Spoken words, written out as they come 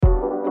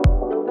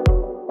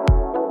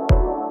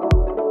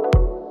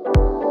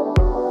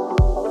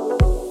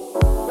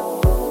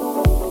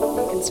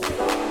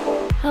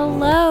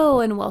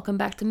and welcome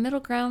back to Middle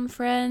Ground,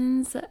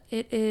 friends.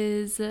 It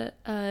is a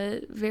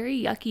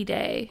very yucky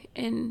day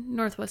in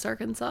Northwest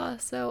Arkansas,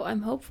 so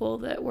I'm hopeful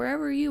that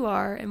wherever you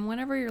are and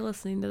whenever you're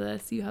listening to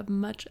this, you have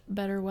much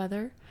better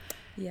weather.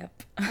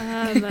 Yep.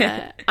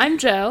 I'm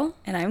Joe.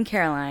 And I'm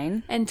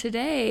Caroline. And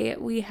today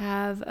we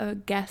have a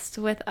guest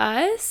with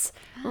us,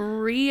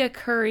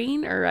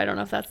 reoccurring, or I don't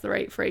know if that's the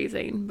right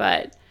phrasing,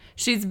 but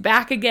she's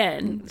back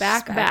again.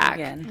 Back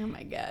again. Oh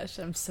my gosh,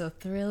 I'm so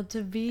thrilled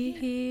to be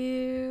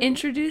here.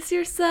 Introduce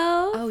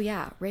yourself. Oh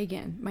yeah,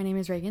 Reagan. My name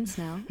is Reagan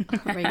Snell.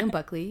 Reagan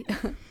Buckley,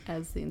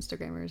 as the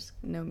Instagrammers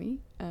know me.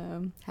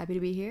 Happy to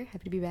be here.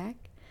 Happy to be back.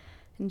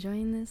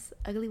 Enjoying this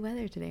ugly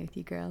weather today with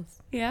you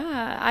girls.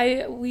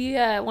 Yeah, we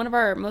one of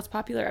our most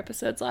popular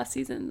episodes last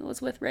season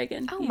was with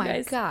Reagan. Oh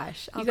my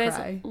gosh, I'll you guys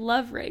cry.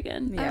 love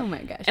Reagan. Oh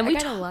my gosh, and I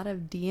got a lot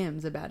of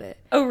DMs about it.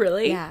 Oh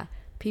really? Yeah,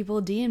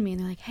 people DM me and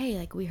they're like, "Hey,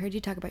 like we heard you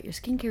talk about your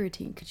skincare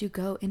routine. Could you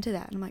go into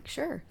that?" And I'm like,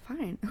 "Sure,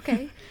 fine,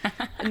 okay."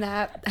 And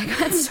that I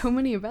got so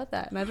many about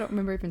that, and I don't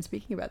remember even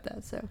speaking about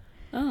that. So.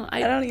 Oh, I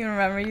don't even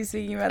remember you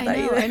speaking about that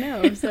either. I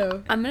know.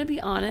 So I'm gonna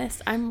be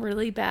honest. I'm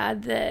really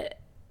bad that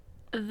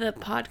the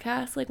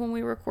podcast, like when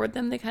we record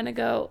them, they kind of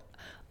go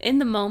in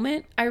the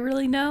moment. I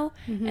really know,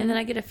 and then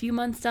I get a few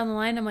months down the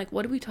line. I'm like,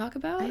 what did we talk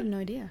about? I have no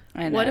idea.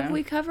 I know. What have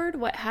we covered?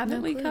 What haven't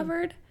No we clue.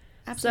 covered?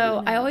 Absolutely So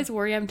not. I always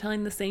worry I'm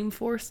telling the same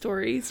 4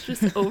 stories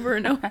just over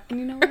and over. And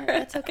you know what?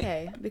 That's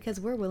okay because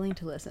we're willing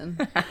to listen.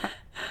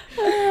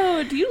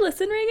 Oh, do you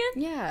listen,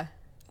 Reagan? Yeah.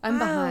 I'm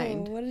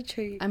behind. What a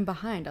treat. I'm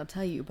behind, I'll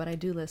tell you, but I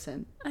do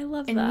listen. I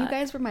love And that. you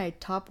guys were my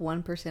top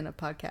 1% of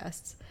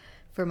podcasts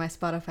for my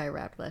Spotify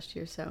Wrapped last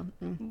year, so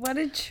What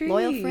a treat.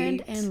 loyal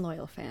friend and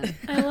loyal fan.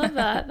 I love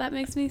that. That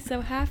makes me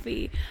so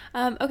happy.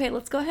 Okay,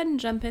 let's go ahead and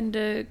jump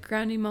into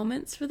grounding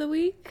moments for the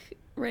week.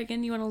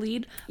 Reagan, you want to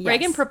lead? Yes.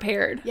 Reagan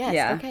prepared. Yes,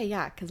 Yeah. okay,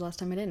 yeah, because last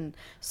time I didn't.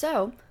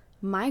 So,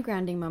 my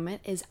grounding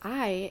moment is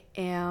I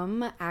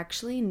am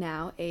actually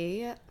now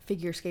a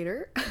figure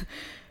skater.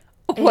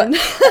 What? And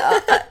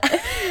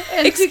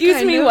to Excuse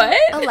kind me, of what?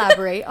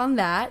 Elaborate on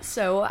that.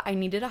 So I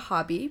needed a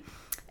hobby,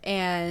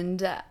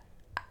 and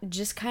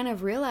just kind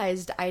of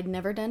realized I'd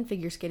never done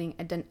figure skating.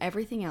 I'd done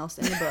everything else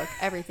in the book,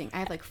 everything. I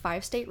have like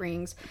 5 state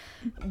rings,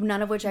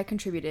 none of which I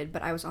contributed,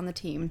 but I was on the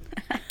team.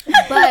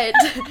 But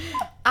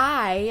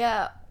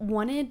I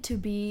wanted to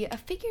be a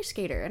figure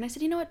skater, and I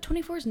said, you know what,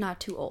 24 is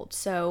not too old.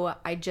 So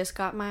I just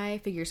got my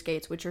figure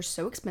skates, which are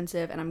so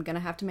expensive, and I'm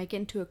gonna have to make it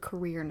into a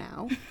career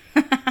now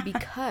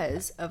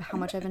because of how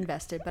much I've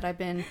invested. But I've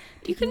been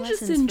You taking can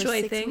just lessons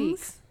enjoy for 6 things.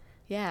 weeks.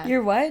 Yeah,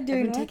 You're what? I've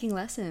Doing been what? taking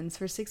lessons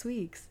for 6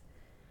 weeks.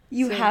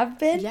 You So- have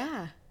been?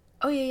 Yeah.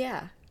 Oh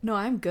yeah. No,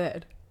 I'm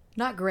good.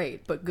 Not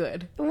great, but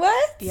good.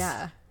 What?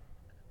 Yeah.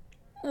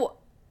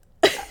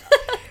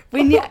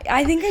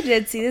 I think I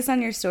did see this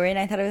on your story, and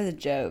I thought it was a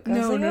joke. I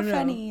was like, oh,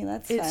 funny.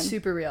 That's It's fun.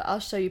 super real. I'll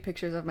show you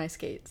pictures of my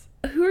skates.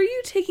 Who are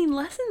you taking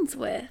lessons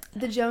with?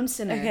 The Jones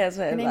Center. Okay, that's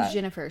what Her I name's thought.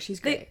 Jennifer. She's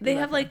They great. they We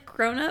have love her. like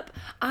grown up.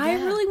 I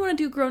Yeah. really want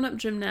to do grown up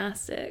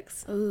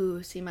gymnastics.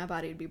 Ooh, see, my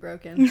body would be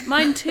broken.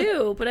 Mine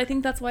too, but I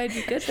think that's why it'd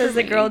be good for There's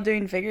a me. girl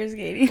doing figure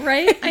skating.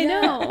 right? I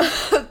know.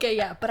 Okay,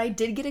 yeah, but I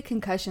did get a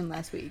concussion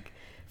last week.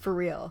 For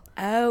real.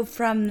 Oh,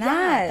 from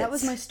that. Yeah, that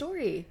was my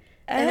story.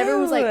 And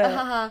everyone was like, Oh.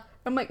 haha.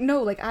 I'm like,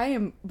 no, like, I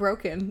am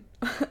broken.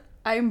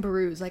 I am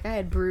bruised. Like, I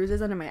had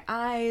bruises under my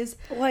eyes.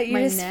 What, you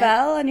my just neck.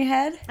 fell on your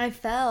head? I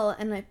fell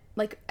and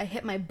I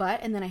hit my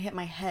butt and then I hit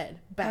my head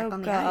back Oh,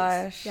 on the ice.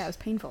 gosh. Yeah, it was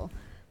painful.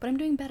 But I'm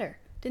doing better.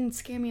 Didn't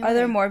scare me away. Are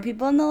there more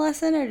people in the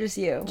lesson, or just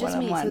you? Just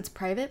me, One-on-one? so it's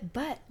private.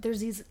 But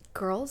there's these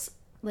girls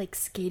like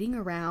skating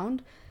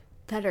around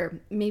that are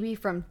maybe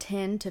from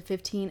 10 to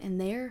 15, and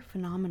they're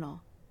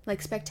phenomenal.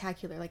 Like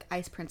spectacular, like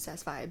Ice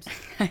Princess vibes.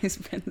 Ice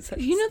princess.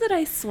 You know that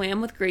I swam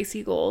with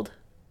Gracie Gold,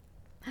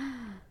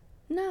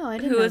 No, I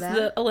didn't who know is that.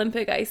 the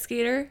Olympic ice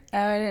skater. Oh,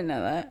 I didn't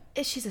know that.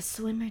 She's a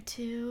swimmer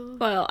too.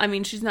 Well, I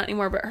mean, she's not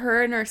anymore, but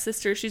her and her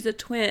sister, she's a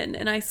twin,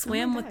 and I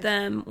swam with gosh.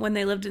 them when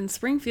they lived in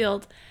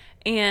Springfield,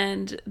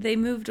 and they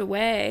moved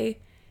away.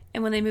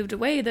 And when they moved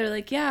away, they're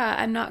like, yeah,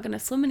 I'm not going to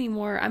swim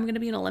anymore. I'm going to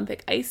be an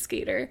Olympic ice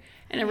skater.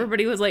 And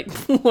everybody was like,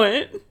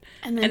 what?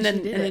 And then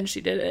she did and then it.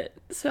 she did it.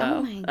 So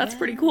Oh my that's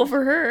pretty cool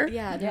for her.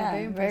 Yeah, no, Yeah,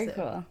 very very impressive.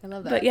 cool. I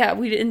love that. But yeah,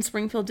 we in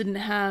Springfield didn't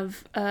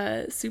have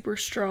super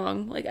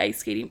strong like ice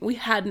skating. We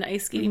had an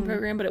ice skating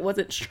program, but it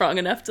wasn't strong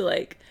enough to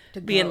like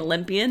To be an go-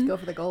 Olympian. go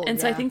for the gold, And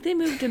so I yeah. think they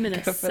moved to For the gold.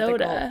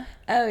 Minnesota.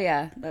 Oh,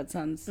 yeah. That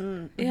sounds...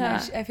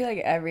 Yeah. I feel like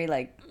every,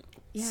 like,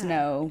 Yeah.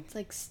 snow It's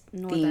like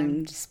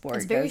northern. themed sport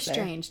It's very goes there.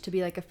 strange to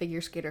be like a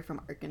figure skater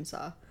from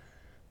Arkansas.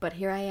 But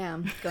here I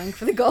am, going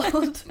for the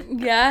gold.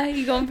 Yeah,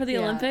 you going for the Yeah.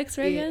 Olympics,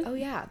 Reagan? Oh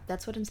yeah,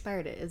 that's what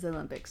inspired it, is the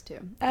Olympics too.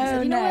 Oh, I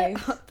said, you know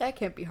nice. what? That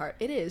can't be hard.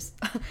 It is.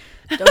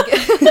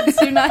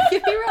 Do not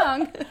get me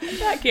wrong.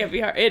 That can't be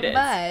hard. It is.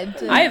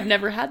 But I have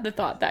never had the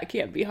thought that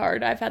can't be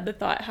hard. I've had the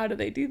thought, how do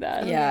they do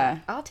that? Yeah.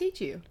 I'll teach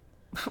you.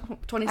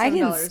 $27 I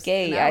can an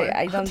skate. hour.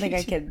 I I'll don't think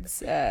I teach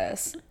you.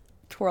 could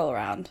twirl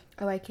around.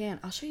 Oh, I can.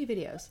 I'll show you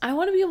videos. I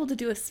want to be able to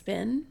do a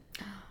spin.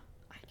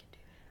 I can do it.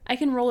 I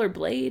can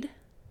rollerblade.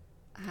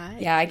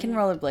 Yeah, I can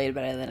rollerblade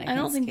better than I can I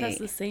don't think skate. that's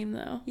the same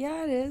though.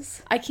 Yeah, it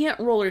is. I can't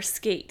roller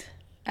skate.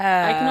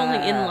 I can only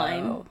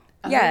inline.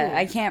 Yeah,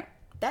 I can't.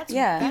 That's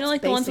Yeah. You know,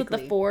 like the ones with the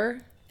basically-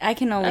 4? I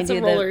can only That's do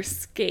a roller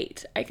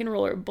skate. I can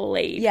roller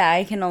blade. Yeah,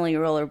 I can only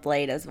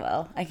rollerblade as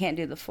well. I can't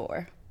do the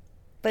 4.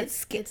 But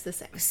It's the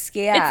same.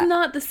 yeah, It's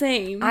not the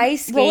same.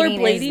 Ice skating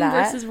Rollerblading is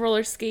that. versus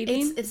roller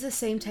skating. It's the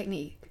same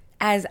technique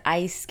as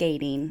ice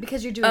skating.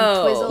 because you're doing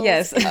twizzles.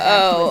 Yes.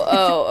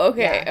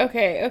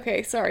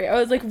 Okay. Sorry. I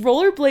was like,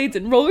 rollerblades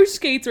and roller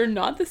skates are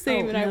not the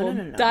same, and I will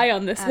die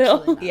on this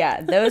Absolutely hill. not.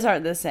 Yeah, those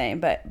aren't the same,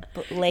 but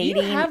blading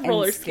You have and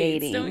roller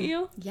skating. skates, don't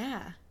you?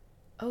 Yeah.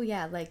 Oh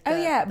yeah, like Oh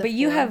yeah, but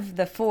you have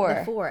the 4.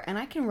 the 4, and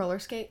I can roller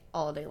skate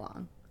all day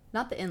long.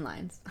 Not the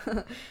inlines,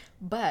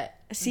 but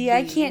See,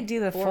 I can't do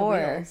the 4.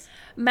 wheels.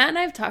 Matt and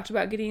I have talked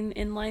about getting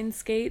inline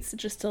skates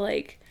just to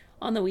like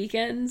on the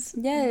weekends.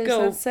 Yes,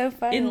 go that's so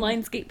fun.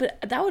 inline skate, but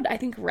that would I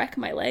think wreck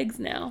my legs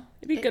now.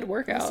 It'd be a good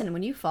workout. Listen,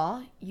 when you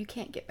fall, you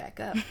can't get back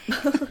up.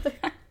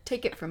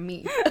 Take it from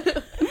me.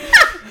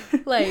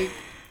 Like,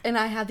 and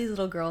I have these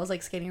little girls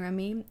like skating around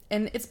me,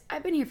 and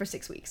I've been here for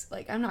 6 weeks.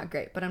 Like, I'm not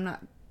great, but I'm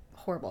not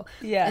horrible.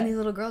 Yeah. And these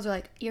little girls are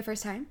like, "Your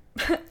first time?"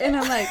 And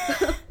I'm like,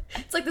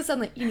 it's like this. I'm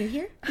like, "You new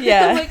here?"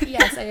 Yeah. I'm like,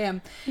 "Yes, I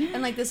am."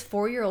 And like this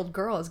 4-year-old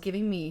girl is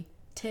giving me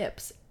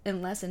tips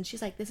and lessons.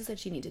 She's like, "This is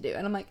what you need to do,"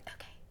 and I'm like,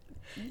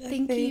 "Okay,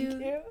 thank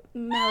you,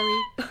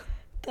 Mallory."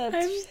 That's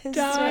I'm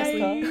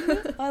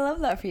hysterical. I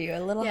love that for you. A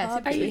little Yeah, I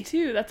hobby. do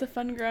too. That's a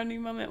fun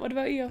grounding moment. What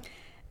about you?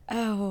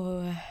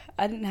 Oh,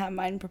 I didn't have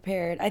mine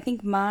prepared. I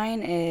think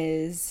mine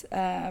is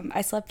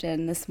I slept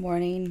in this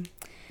morning.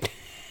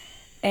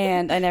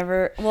 And I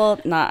never,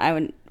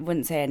 I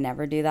wouldn't say I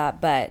never do that,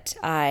 but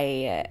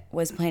I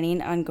was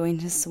planning on going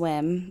to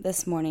swim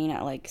this morning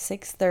at like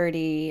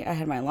 6:30. I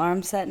had my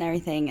alarm set and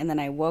everything, and then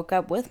I woke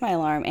up with my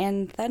alarm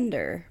and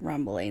thunder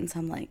rumbling. So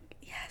I'm like,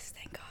 yes,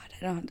 thank God,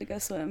 I don't have to go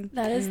swim.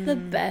 That is the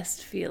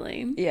best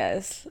feeling.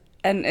 Yes.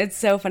 And it's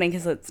so funny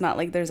because it's not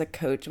like there's a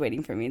coach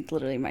waiting for me. It's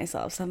literally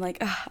myself. So I'm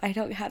like, I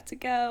don't have to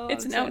go.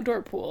 It's an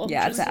outdoor pool.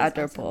 Yeah, it's just an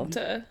outdoor pool.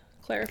 To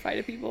clarify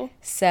to people.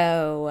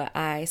 So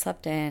I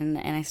slept in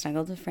and I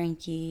snuggled with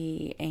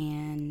Frankie,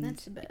 and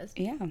That's the best.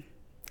 yeah,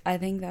 I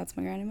think that's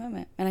my grounding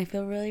moment, and I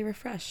feel really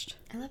refreshed.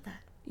 I love that.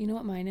 You know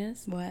what mine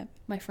is? What?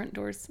 My front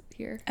door's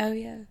here Oh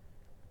yeah.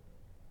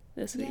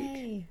 this week.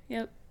 Yay.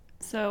 Yep.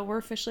 So we're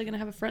officially going to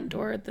have a front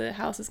door. The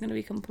house is going to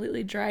be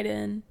completely dried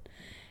in,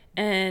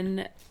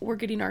 and we're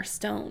getting our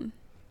stone.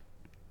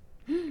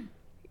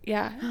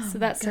 Yeah, so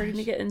that's starting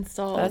to get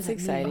installed. That's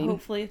exciting.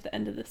 Hopefully at the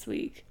end of this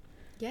week.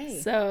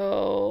 Yay.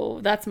 So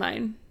that's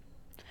mine.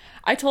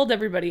 I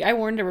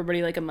warned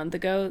everybody like a month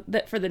ago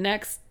that for the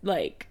next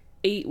like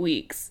 8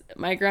 weeks,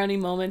 my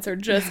grounding moments are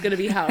just going to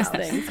be house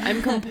things.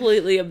 I'm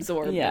completely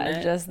absorbed in Yeah,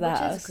 it. just the Which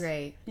house. is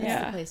great. That's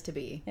Yeah. the place to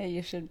be. Yeah,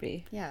 you should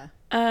be. Yeah.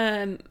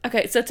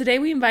 Okay, so today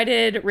we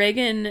invited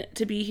Reagan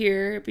to be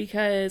here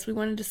because we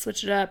wanted to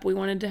switch it up. We've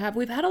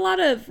had a lot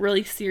of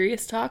really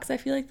serious talks, I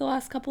feel like, the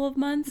last couple of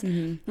months.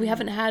 We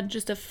haven't had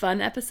just a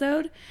fun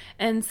episode.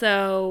 And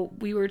so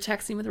we were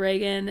texting with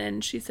Reagan,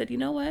 and she said, you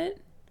know what?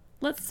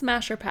 Let's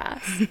smash or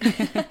pass.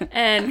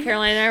 And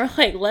Caroline and I were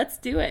like, let's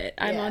do it.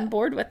 I'm Yeah. on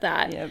board with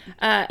that. Yep.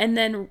 And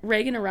then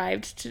Reagan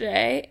arrived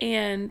today,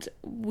 and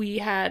we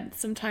had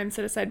some time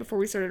set aside before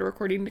we started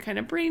recording to kind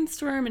of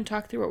brainstorm and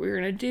talk through what we were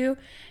going to do.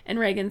 And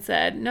Reagan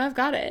said, no, I've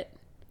got it.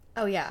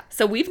 Oh, yeah.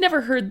 So we've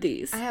never heard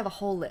these. I have a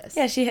whole list.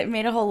 Yeah, she had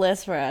made a whole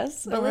list for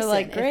us. But and listen, we're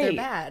like, if they're great.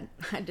 bad,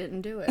 I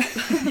didn't do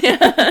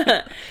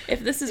it. If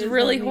this is It was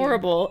really not me.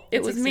 horrible, it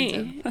It's was me.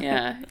 extensive.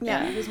 Yeah.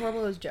 Yeah, it was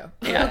horrible. It was Joe.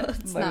 Yeah.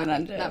 It's Blaming not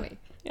on me. Joe. Not me.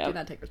 Yep. Do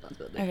not take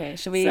responsibility. Okay,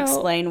 should we So-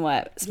 explain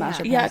what Smash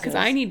or Pass Yeah, because is?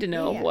 I need to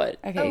know Yeah. what.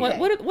 Okay.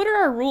 What are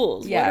our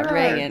rules? Yeah, What are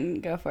our-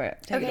 Reagan, go for it.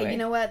 Take it Okay, away. you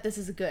know what? This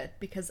is good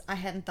because I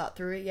hadn't thought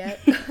through it yet.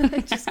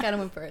 Just kind of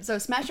went for it. So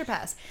Smash or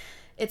Pass.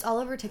 It's all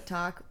over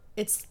TikTok.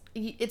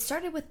 It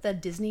started with the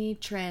Disney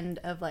trend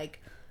of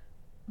like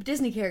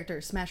Disney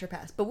characters smash or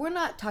pass, but we're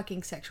not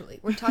talking sexually.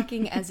 We're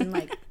talking as in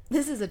like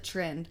this is a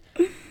trend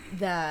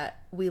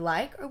that we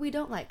like or we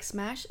don't like.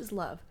 Smash is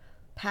love.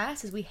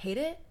 Pass is we hate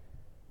it.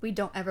 We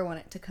don't ever want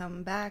it to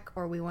come back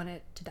or we want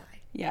it to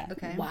die. Yeah.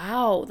 Okay.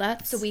 Wow,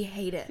 that's So we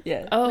hate it.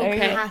 Yeah. Oh, There you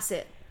okay. go. Pass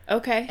it.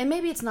 okay. And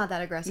maybe it's not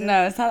that aggressive.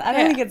 No, it's not. I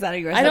don't think it's that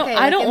aggressive. I don't. Okay,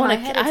 I like, don't in my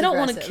want head, to. it's I don't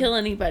want to aggressive. kill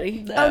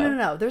anybody. Oh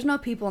no. There's no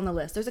people on the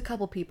list. There's a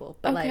couple people,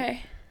 but Okay. like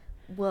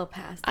we'll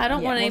pass. I don't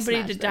them. want We'll anybody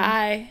smash to them.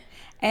 die.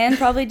 And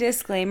probably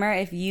disclaimer: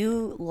 if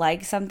you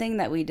like something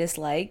that we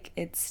dislike,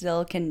 it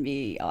still can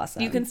be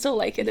awesome. You can still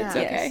like it. It's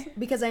Yeah. okay.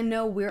 Because I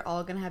know we're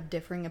all gonna have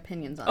differing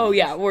opinions on. Oh these.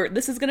 yeah,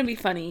 this is gonna be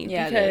funny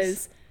Yeah, it because,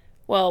 is.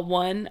 well,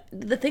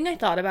 the thing I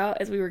thought about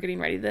as we were getting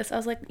ready to this, I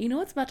was like, you know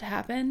what's about to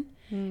happen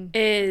Hmm.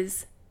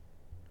 is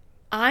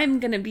I'm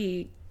gonna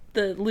be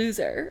the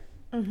loser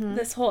Mm-hmm.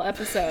 this whole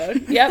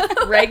episode. Yep,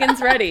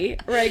 Reagan's ready.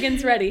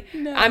 Reagan's ready.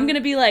 I'm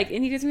gonna be like,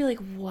 and you guys are gonna be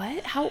like,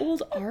 what? How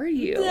old are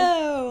you?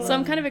 No. So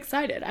I'm kind of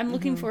excited. I'm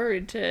looking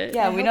forward to.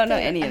 Yeah, we hope don't know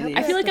that- any I of hope these.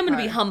 I feel like I'm gonna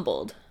be part.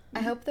 humbled. I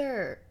hope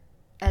they're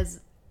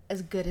as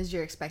as good as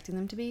you're expecting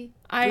them to be?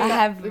 I I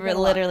have we've got a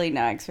lot. literally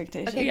no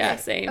expectations. Okay, Yeah, great.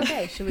 same.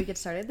 Okay, should we get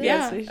started then?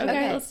 Yeah, we should.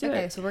 okay, let's do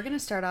Okay, it. so we're gonna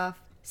start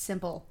off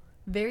simple,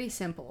 very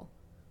simple.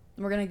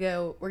 We're gonna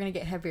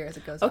get heavier as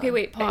it goes. Okay, on.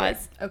 wait,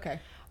 pause. Okay.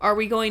 Are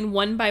we going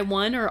one by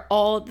one or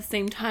all at the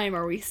same time?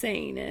 Are we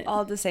saying it?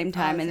 All at the same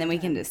time, the and then same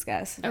we can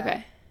discuss.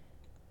 Okay.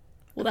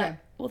 Will Okay.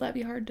 that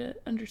be hard to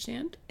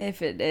understand?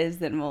 If it is,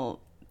 then we'll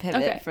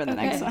pivot Okay. for the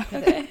okay. next one.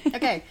 Okay.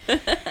 Okay.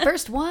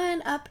 First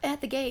one up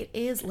at the gate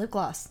is lip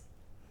gloss.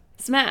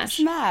 Smash.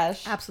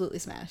 Smash. Absolutely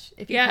smash.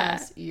 If you Yeah.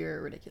 pass,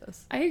 you're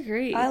ridiculous. I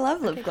agree. I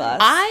love lip gloss.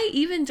 I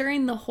even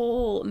during the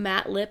whole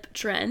matte lip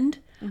trend,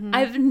 Mm-hmm.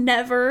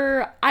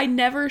 I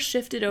never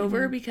shifted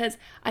over because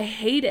I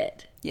hate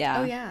it. yeah.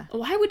 Oh yeah.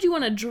 Why would you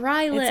want a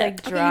dry lip? like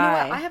Okay, you know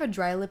what? dry. I have a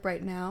dry lip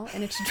right now,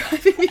 and it's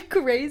driving me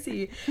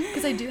crazy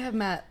because I do have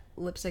matte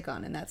lipstick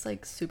on, and that's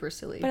like super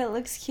silly. But it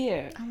looks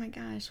cute. Oh my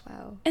gosh!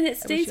 Wow. And I it wish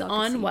stays y'all could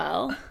on see.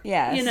 well.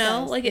 Yes. You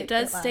know, does. like it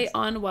does It stay lasts.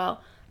 on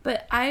well.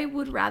 But I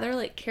would rather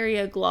like carry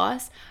a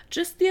gloss.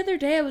 Just the other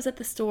day I was at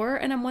the store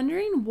and I'm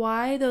wondering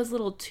why those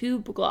little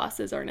tube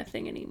glosses aren't a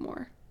thing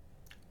anymore.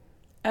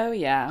 Oh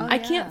yeah. I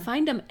yeah. can't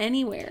find them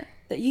anywhere.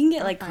 You can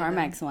get like find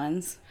Carmex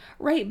ones.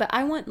 Right, but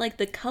I want like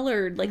the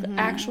colored, like the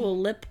actual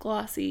lip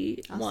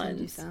glossy I'll ones. send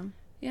you some.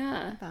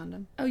 Yeah. Found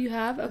them. Oh, you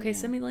have? Okay,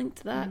 send me a link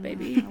to that,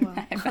 baby. Oh,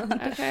 well.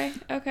 Okay.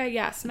 Okay,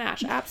 yeah,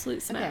 smash.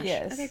 Absolute smash. Okay.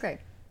 Yes. Okay, great.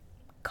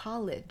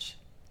 College.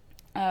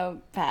 Oh,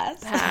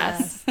 pass.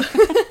 Pass.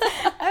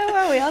 Oh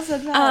wow, we all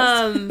said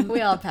pass.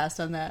 We all passed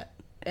on that,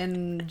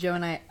 and Joe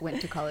and I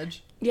went to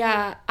college.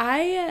 Yeah,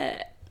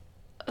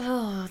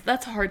 oh,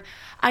 that's hard.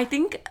 I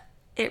think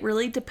it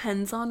really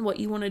depends on what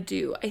you want to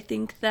do. I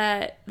think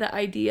that the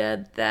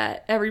idea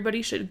that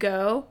everybody should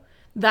go,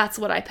 that's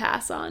what I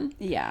pass on.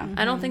 Yeah.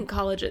 I don't think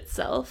college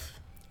itself.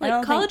 I Like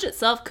don't college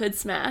itself could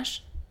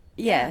smash.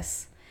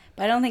 Yes.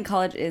 But I don't think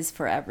college is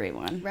for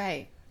everyone.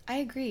 Right. I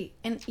agree.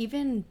 And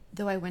even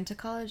though I went to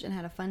college and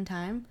had a fun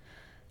time,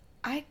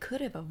 I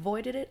could have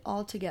avoided it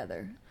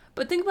altogether.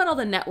 But think about all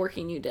the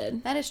networking you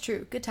did. That is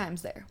true. Good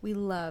times there. We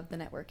love the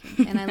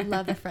networking, and I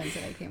love the friends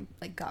that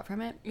I got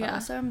from it. But Yeah.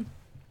 also,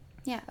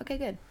 yeah. Okay.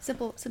 Good.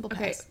 Simple pass.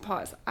 Okay,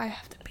 pause. I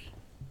have to pee.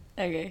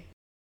 Okay.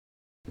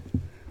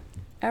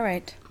 All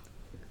right.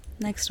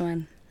 Next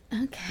one.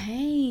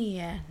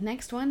 Okay.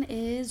 Next one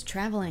is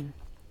traveling.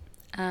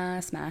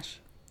 Smash.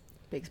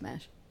 Big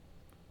smash.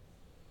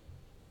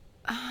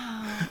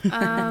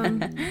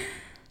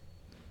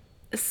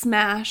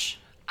 Smash.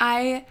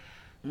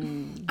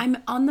 I'm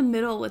on the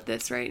middle with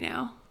this right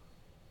now.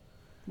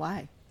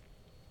 Why?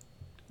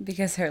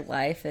 Because her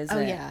life is Oh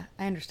yeah,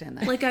 I understand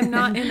that. Like I'm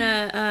not in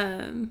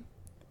a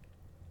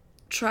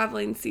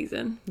traveling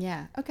season.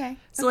 Yeah. Okay.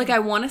 So like I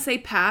want to say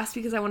pass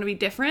because I want to be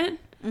different,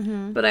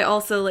 but I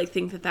also like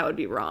think that would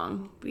be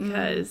wrong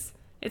because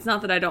it's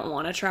not that I don't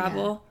want to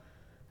travel.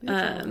 You're a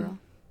travel girl.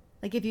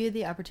 Like if you had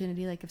the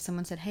opportunity, like if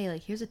someone said, "Hey,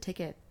 like here's a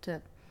ticket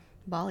to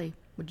Bali,"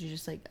 would you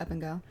just like up and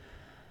go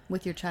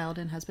with your child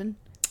and husband?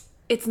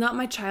 It's not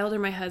my child or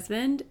my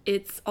husband.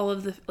 It's all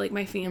of the like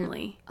my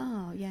family.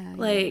 Oh yeah.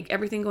 Like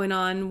everything going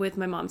on with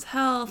my mom's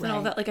health and all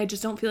Right. that. Like I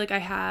just don't feel like I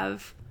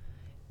have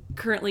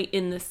currently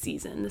in this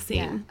season the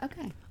same yeah.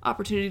 Okay.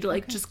 opportunity to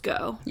like just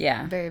go.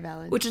 Yeah. Very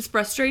valid. Which is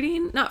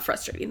frustrating. Not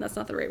frustrating, that's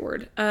not the right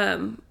word.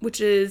 Which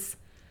is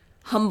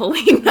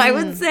humbling, I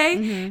would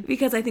say,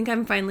 because I think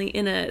I'm finally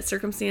in a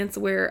circumstance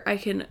where I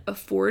can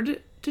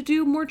afford to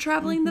do more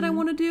traveling than I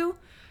want to do.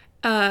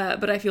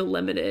 But I feel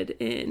limited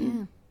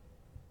in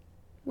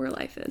where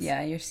life is.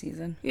 Yeah, your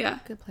season. Yeah.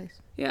 Good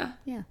place. Yeah.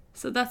 Yeah.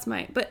 So that's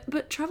my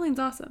but traveling's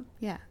awesome.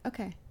 Yeah.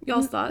 Okay.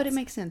 Y'all's But thoughts? it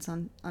makes sense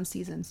on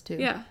seasons too.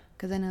 Yeah.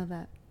 Because I know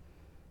that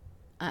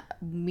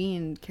me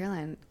and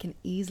Caroline can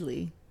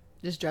easily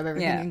just drop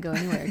everything Yeah. and go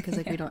anywhere because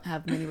like we don't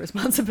have many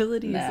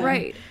responsibilities. No. and-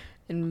 Right.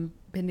 And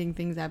pending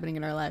things happening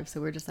in our lives,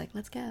 so we're just like,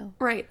 let's go.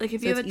 Right. Like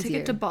if So you have a it's ticket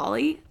easier. to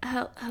Bali,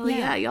 hell Yeah.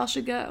 yeah, y'all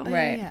should go. Oh,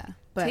 Right. Yeah.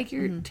 But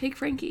Take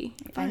Frankie.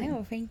 I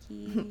know,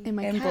 Frankie. And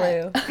my and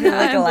cat. Blue. They look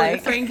And Blue.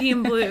 alike. Frankie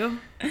and Blue.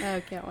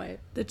 Oh, can't wait.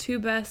 The two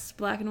best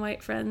black and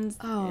white friends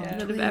Oh, that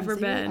have twins. ever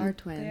They been. are They're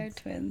twins.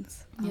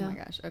 twins. Oh Yeah. my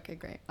gosh. Okay,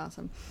 great.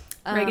 Awesome.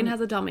 Reagan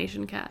has a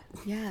Dalmatian cat.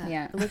 Yeah.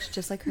 Yeah. It looks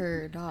just like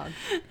her dog.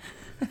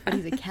 But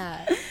he's a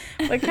cat.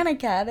 What kind of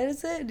cat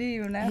is it? Do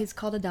you know? He's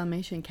called a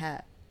Dalmatian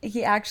cat.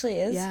 He actually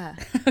is? Yeah.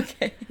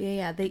 Okay.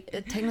 Yeah.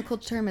 A technical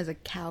term is a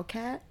cow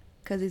cat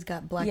because he's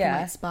got black and Yeah.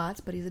 white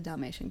spots, but he's a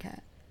Dalmatian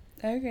cat.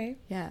 Okay.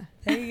 Yeah.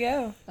 There you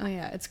go. Oh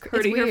yeah. It's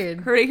Heard it weird.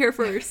 here, heard it here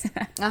first.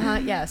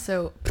 Yeah.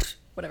 So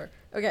whatever.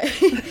 Okay.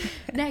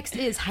 Next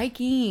is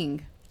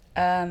hiking.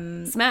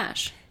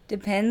 Smash.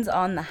 Depends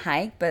on the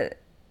hike, but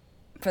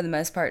for the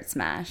most part,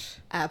 smash.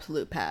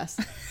 Absolute pass.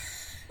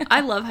 I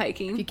love If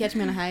you hiking. catch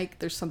me on a hike,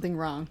 there's something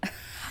wrong.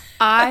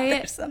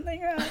 There's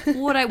something wrong.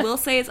 What I will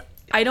say is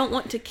I don't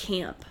want to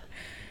camp.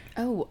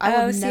 Oh,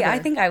 I would see, never. I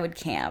think I would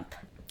camp.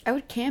 I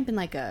would camp in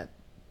like a.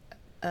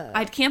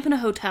 I'd camp in a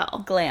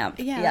hotel. Glamp.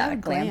 Yeah, I Yeah,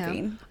 would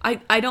glam.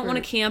 glamping. I don't want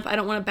to camp. I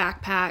don't want to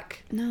backpack.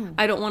 No.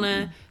 I don't want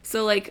to.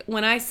 So like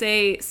when I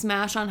say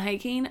smash on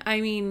hiking, I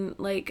mean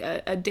like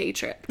a day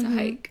trip to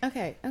hike.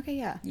 Okay. Okay.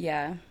 Yeah.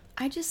 Yeah.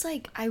 I just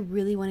like, I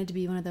really wanted to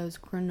be one of those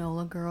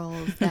granola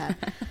girls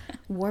that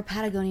wore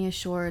Patagonia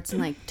shorts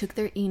and like took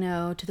their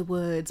Eno to the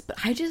woods, but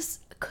I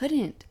just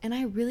couldn't. And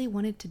I really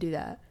wanted to do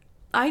that.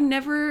 I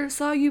never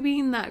saw you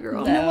being that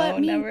girl. You know what? No,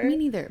 Me, never. me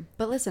neither.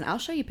 But listen, I'll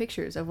show you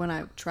pictures of when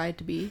I tried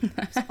to be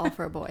all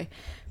for a boy,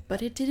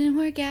 but it didn't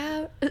work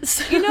out.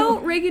 So- You know,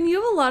 Reagan,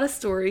 you have a lot of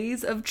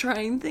stories of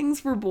trying things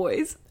for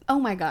boys. oh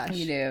my gosh.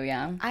 You do,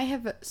 yeah. I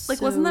have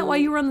Like, wasn't that why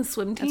you were on the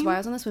swim team? That's why I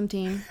was on the swim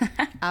team.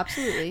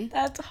 Absolutely.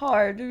 That's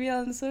hard to be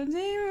on the swim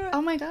team.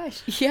 Oh my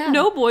gosh. Yeah.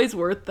 No boy's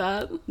worth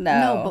that.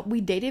 No, but we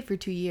dated for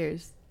 2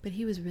 years. But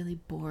he was really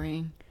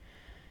boring.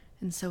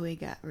 And so we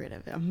got rid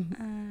of him.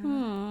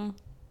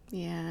 Hmm.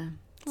 Yeah.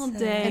 Well, So-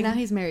 dang. And now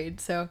he's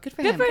married, so good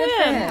for Good him. for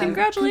him. him.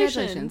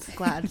 Congratulations.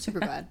 Glad, super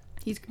glad.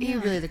 He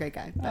really is a great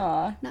guy. But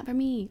Aw. not for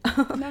me.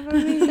 Not for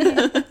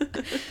me.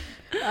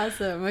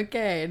 Awesome.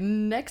 Okay.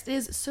 Next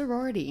is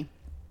sorority.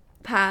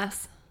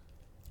 Pass.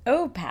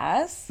 Oh,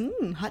 pass.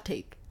 Hot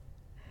take.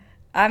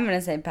 I'm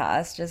gonna say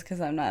pass just because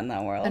I'm not in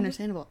that world.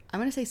 Understandable. I'm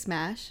gonna say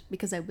smash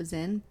because I was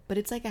in, but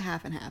it's like a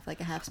half and half,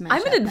 like a half smash.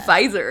 I'm half an pass.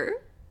 advisor.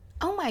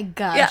 Oh my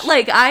gosh. Yeah,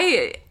 like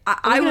I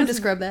I was want to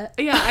describe that.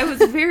 Yeah, I was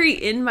very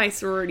in my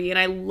sorority and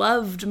I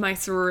loved my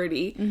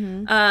sorority.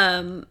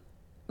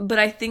 But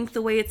I think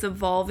the way it's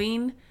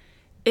evolving,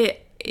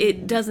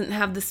 it doesn't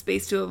have the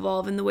space to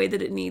evolve in the way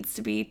that it needs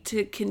to be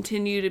to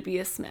continue to be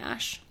a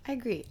smash. I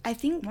agree. I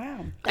think.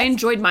 Wow. I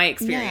enjoyed my Yeah,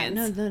 experience.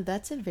 no,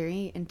 that's a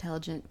very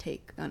intelligent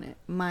take on it.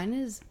 Mine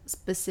is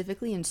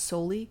specifically and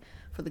solely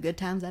for the good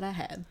times that I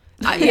had.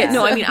 Yeah,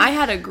 no, I mean I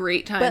had a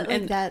great time, But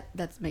like and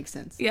that makes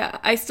sense. yeah,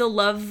 I still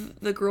love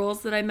the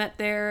girls that I met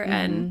there,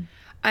 and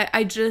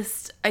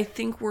I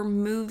think we're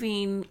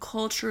moving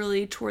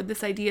culturally toward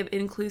this idea of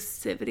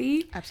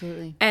inclusivity.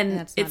 Absolutely. And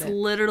that's not it's it.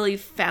 literally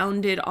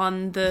founded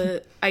on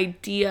the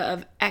idea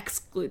of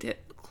exclusive.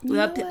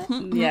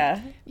 Yeah.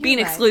 Being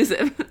right.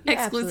 exclusive. You're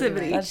absolutely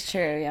Exclusivity. right. That's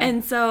true, yeah.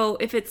 And so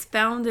if it's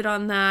founded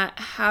on that,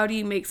 how do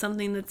you make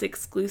something that's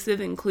exclusive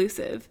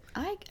inclusive?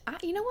 I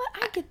you know what?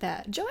 I get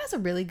that. Joe has a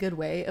really good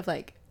way of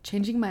like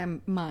changing my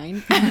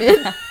mind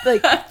mid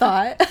like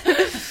thought.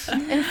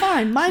 And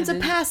fine, mine's a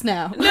pass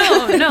now.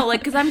 No,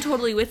 like, because I'm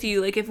totally with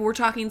you. Like, if we're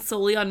talking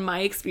solely on my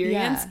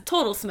experience, Yeah.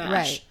 total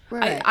smash.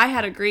 Right. I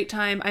had a great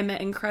time. I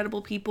met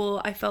incredible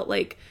people. I felt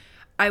like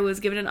I was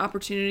given an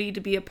opportunity to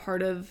be a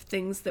part of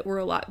things that were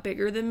a lot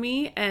bigger than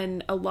me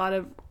and a lot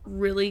of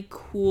really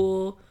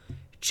cool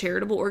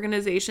charitable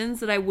organizations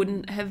that I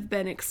wouldn't have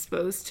been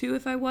exposed to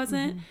if I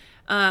wasn't.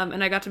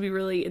 And I got to be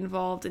really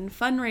involved in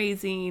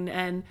fundraising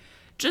and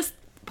just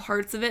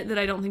parts of it that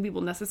I don't think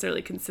people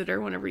necessarily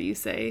consider whenever you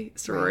say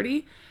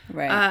sorority.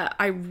 Right.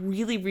 I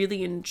really,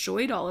 really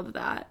enjoyed all of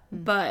that,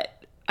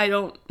 but I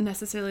don't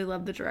necessarily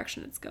love the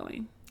direction it's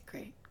going.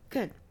 Great.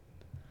 Good.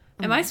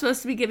 Am I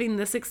supposed to be giving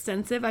this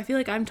extensive? I feel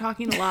like I'm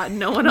talking a lot and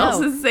no one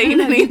else is saying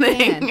No, you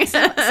anything. can.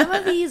 Some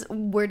of these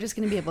we're just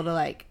gonna be able to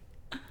like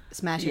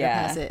smash it Yeah.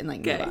 or pass it and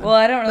like Okay. move on. Well,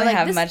 I don't really But, like,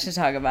 have this- much to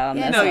talk about on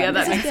Yeah, this no, one. yeah,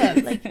 that this is makes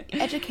good. Like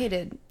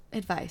educated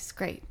advice.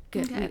 Great.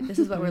 Good. This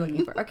is what we're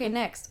looking for. Okay,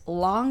 next.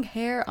 Long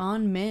hair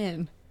on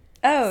men.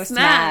 Oh,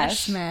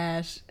 Smash.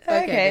 Smash.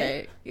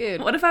 Okay. Great.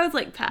 Good. What if I was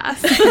like,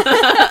 pass?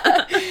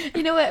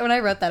 You know what? When I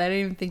wrote that, I didn't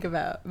even think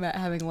about Matt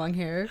having long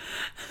hair in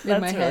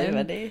That's my really head.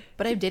 funny.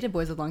 But I've dated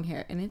boys with long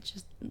hair, and it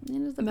is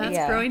the Matt's best.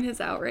 Yeah. growing his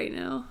out right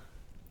now.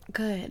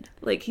 Good.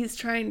 Like, he's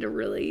trying to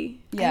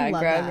really Yeah, I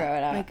love grow that.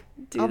 it out. Like,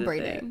 do I'll the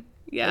braid thing.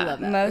 it. Yeah. I love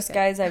that. Most Okay.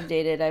 guys I've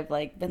dated, I've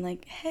like been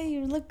like, "Hey,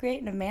 you look great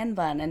in a man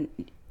bun," and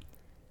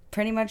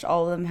pretty much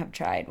all of them have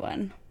tried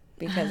one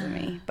because of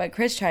me. But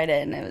Chris tried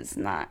it, and it was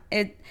not.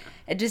 It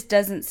just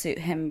doesn't suit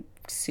him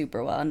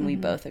super well, and we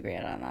both agreed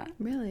on that.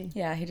 Really?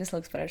 Yeah, he just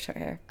looks better with short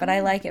hair, but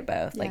I like it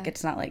both. Like Yeah.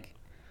 it's not like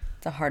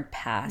it's a hard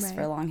pass Right.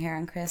 for long hair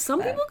on Chris. Some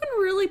but- people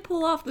can really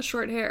pull off the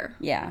short hair.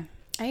 yeah.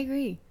 I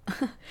agree.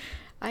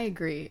 I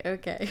agree.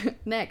 Okay.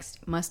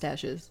 Next,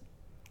 mustaches.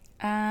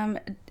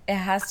 It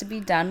has to be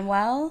done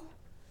well.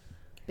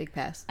 Big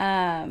pass.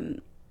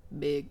 Um,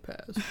 Big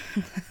pass.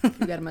 If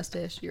you got a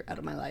mustache, you're out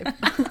of my life.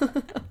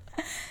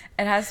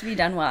 It has to be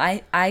done well.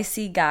 I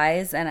see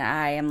guys and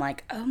I am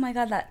like, oh my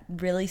god, that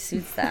really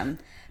suits them.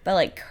 But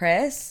like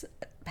Chris,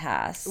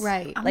 pass.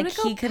 Right. I'm Like gonna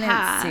go he couldn't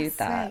pass. suit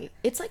that. Right.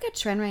 It's like a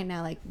trend right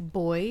now. Like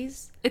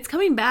boys, It's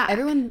coming back.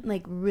 everyone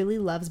like really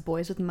loves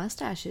boys with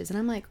mustaches, and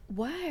I'm like,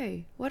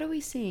 why? What are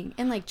we seeing?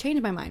 And like,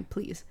 change my mind,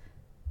 please.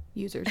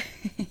 Users,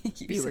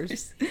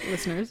 viewers,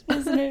 listeners.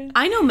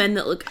 I know men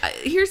that look.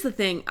 Here's the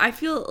thing. I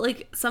feel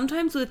like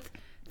sometimes with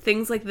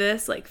things like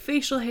this, like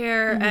facial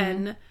hair,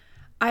 and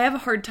I have a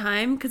hard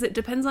time because it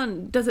depends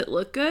on, does it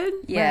look good?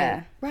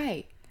 Yeah.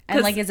 Right. And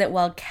 'Cause- like, is it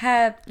well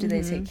kept? Do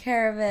they take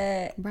care of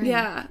it? Right.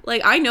 Yeah.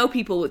 Like I know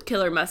people with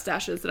killer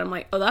mustaches that I'm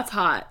like, oh, that's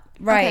hot.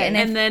 Right. Okay. And,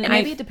 And then And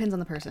maybe I, it depends on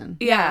the person.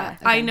 yeah, Yeah,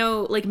 I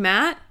know like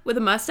Matt with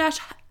a mustache,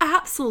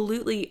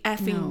 absolutely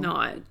effing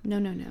not. No.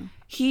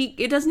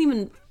 It doesn't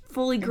even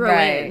fully grow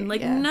Right, in.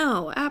 Like, yeah.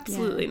 no,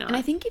 absolutely Yeah. not. And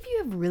I think if you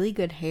have really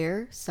good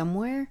hair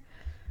somewhere,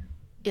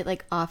 it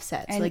like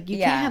offsets. And- like you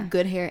yeah. can't have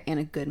good hair and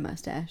a good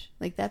mustache.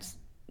 Like that's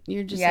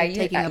You're just Yeah, like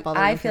taking up all the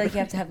I room feel for like you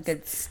have to have everything.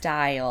 good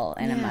style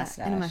and a Yeah,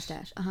 mustache. And a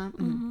mustache.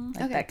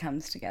 Like Okay. that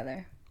comes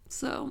together.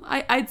 So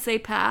I'd say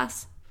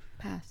pass,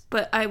 Pass.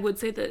 but I would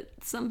say that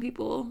some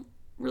people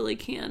really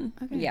can.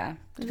 Okay. Yeah,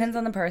 depends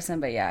on the person,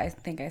 but yeah, I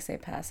think I say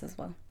pass as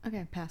well.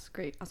 Okay, pass.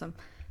 Great. Awesome.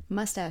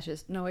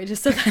 Mustaches. No, I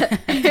just said that.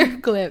 Hair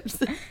clips.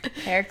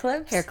 Hair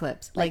clips? Hair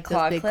clips. Like Like, those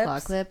claw big clips? claw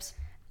clips.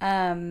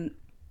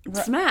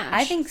 Smash.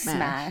 I think Smash.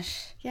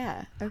 smash.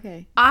 Yeah.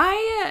 Okay.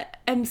 I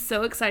am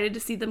so excited to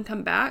see them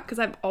come back because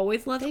I've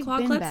always loved They've claw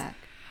been clips. back.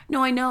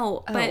 No, I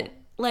know, but Oh.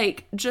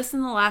 like just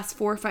in the last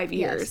 4 or 5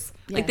 years,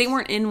 like they yes.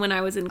 weren't in when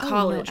I was in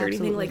college or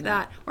anything absolutely like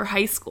not. that, or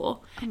high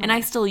school, and I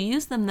still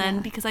use them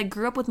then because I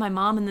grew up with my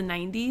mom in the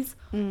 90s,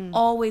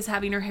 always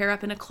having her hair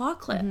up in a claw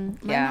clip, My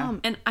Yeah.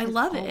 mom and I is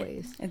love it.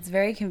 always. It's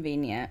very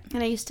convenient.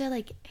 And I used to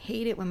like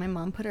hate it when my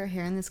mom put her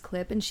hair in this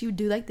clip and she would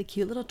do like the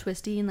cute little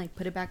twisty and like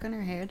put it back on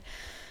her head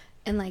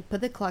and like put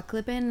the claw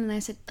clip in. And I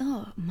said,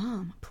 "Oh,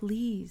 Mom,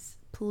 please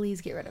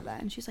get rid of that."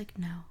 And she's like,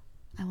 "No,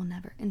 I will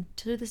never." And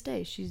to this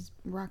day, she's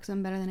rocks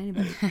them better than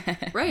anybody.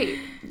 Right?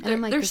 They're,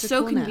 I'm like, they're "Those are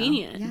so cool now."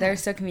 convenient. Yeah. They're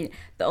so convenient.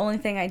 The only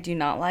thing I do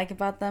not like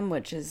about them,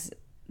 which is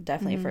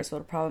definitely a first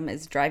world problem,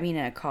 is driving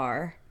in a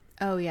car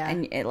Oh yeah,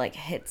 and it like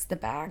hits the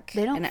back.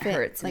 they don't and it fit.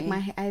 hurts Like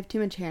me. I have too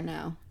much hair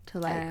now to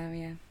like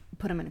Yeah.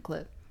 put them in a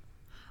clip.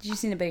 Did you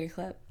see a bigger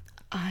clip?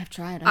 I've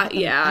tried. I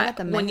Yeah, got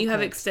the when mega you have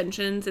clips.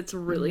 extensions, it's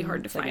really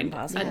hard to it's like find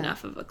impossible.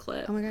 enough of a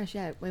clip. Oh my gosh,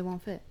 yeah, it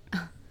won't fit.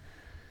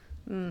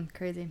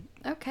 Crazy.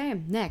 Okay,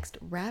 next,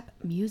 rap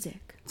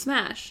music.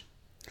 Smash.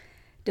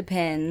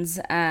 Depends.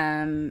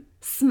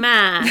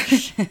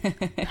 Smash.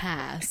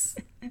 Pass.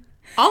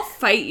 I'll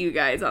fight you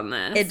guys on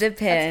this. It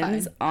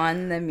depends fine.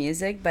 on the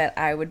music, but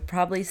I would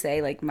probably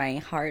say like my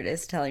heart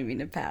is telling me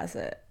to pass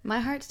it. My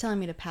heart's telling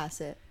me to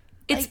pass it.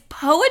 It's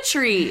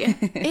poetry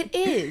It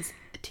is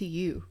to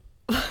you.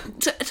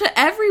 to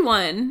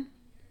everyone.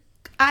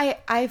 I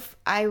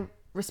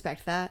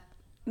respect that.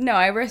 No,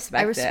 I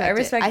respect, it. I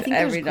respect I think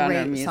every there's genre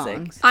of great music.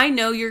 songs, I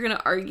know you're gonna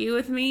argue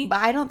with me but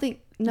I don't think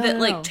that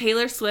like no.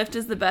 Taylor Swift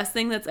is the best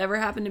thing that's ever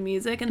happened to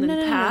music, and then No,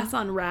 no, no, pass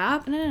on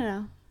rap.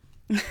 No.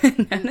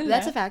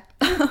 That's a fact.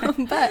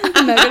 But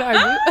I'm not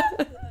gonna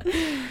argue.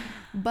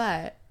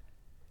 But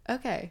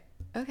okay.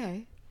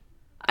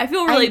 I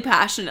feel really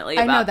passionately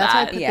about I know that's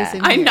why I that. put Yeah. this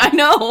in here. I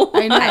know.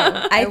 I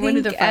know. I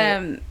wanted think, to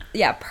fight.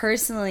 yeah,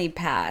 personally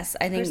pass.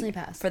 I think Personally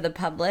pass. for the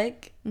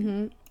public,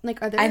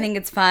 Like, are there? I think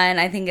it's fun.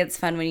 I think it's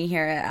fun when you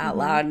hear it out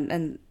loud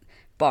and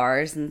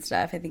bars and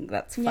stuff. I think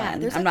that's fun. Yeah,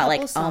 there's I'm a not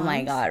like, couple oh my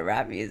songs. god,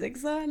 rap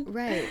music's fun.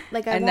 right.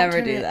 Like I I won't never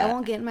turn do it, that. I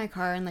won't get in my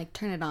car and like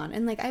turn it on.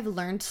 And like I've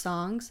learned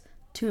songs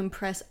to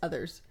impress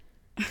others,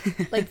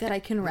 like that I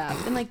can rap,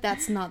 and like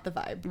that's not the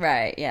vibe.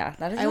 Right, yeah.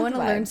 That is I not want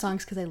the to learn vibe.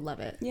 songs because I love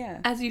it. Yeah.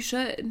 As you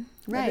should.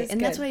 Right, is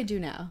and that's good. what I do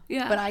now.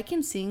 Yeah. But I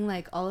can sing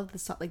like all of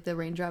the like the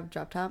Raindrop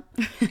Drop Top.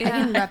 I Yeah.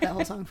 can rap that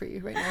whole song for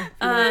you right now.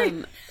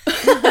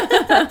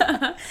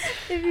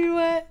 If you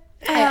want.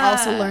 I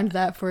also learned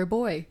that for a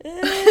boy.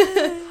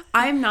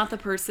 I'm not the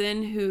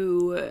person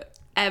who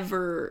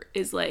ever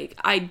is like,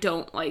 I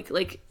don't like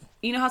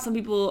you know how some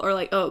people are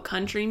like, oh,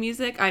 country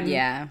music?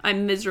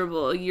 I'm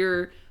miserable.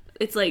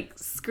 It's like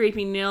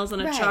scraping nails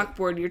on a Right.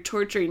 chalkboard. You're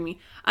torturing me.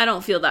 I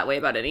don't feel that way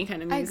about any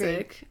kind of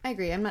music. I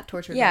agree. I'm not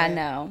tortured. Yeah, by it.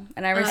 no.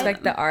 And I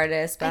respect the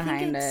artist I think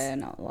behind it it's-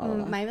 and all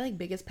that. My like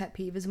biggest pet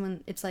peeve is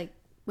when it's like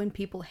when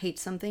people hate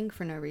something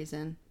for no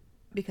reason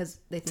because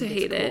they think To it's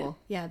hate it. cool.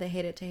 Yeah, they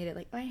hate it to hate it.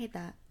 Like, oh, I hate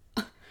that.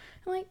 I'm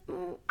like,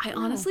 I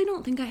honestly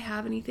don't think I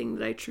have anything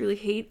that I truly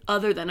hate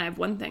other than I have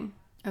one thing.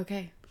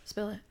 okay,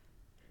 spill it.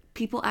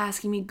 People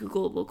asking me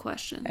Googleable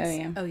questions. Oh,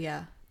 yeah. Oh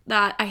yeah.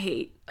 That I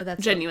hate. Oh,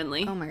 that's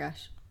genuinely. Oh my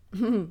gosh,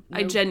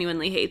 I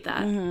genuinely hate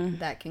that.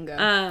 that can go.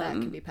 That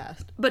can be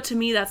passed. But to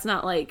me, that's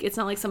not like, it's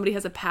not like somebody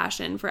has a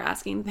passion for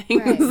asking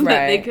things Right.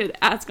 that they Right. could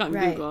ask on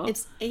Right. Google.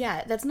 It's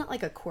that's not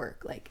like a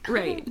quirk. Like,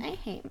 Right. I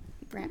hate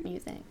rap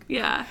music.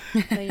 Yeah.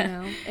 But, you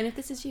know, and if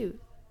this is you,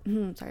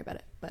 sorry about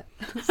it, but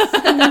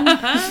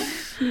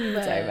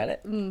Sorry about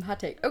it. hot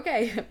take.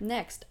 Okay,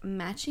 next,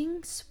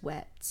 matching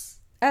sweats.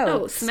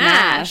 Oh,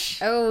 smash.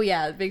 Oh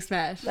yeah, big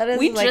smash. That is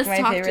We like just my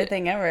talked favorite it-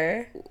 thing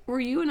ever. Were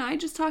you and I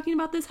just talking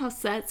about this? How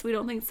sets, we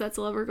don't think sets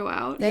will ever go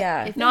out?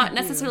 Yeah. If they Not do-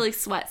 necessarily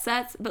sweat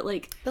sets, but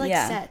like, but like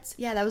Yeah. sets.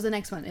 Yeah, that was the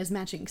next one. Is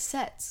matching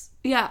sets.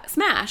 yeah,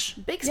 smash.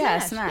 Big Yeah,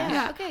 smash. smash.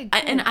 Yeah. Okay.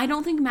 And good. I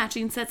don't think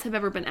matching sets have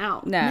ever been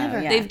out. No,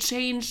 Never. yeah. They've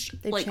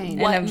changed They've like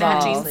changed. what And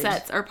matching evolved.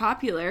 sets are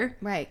popular.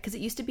 Right, because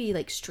it used to be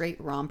like straight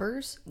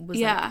rompers was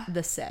Yeah. like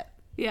the set.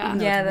 Yeah. Even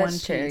though Yeah, it's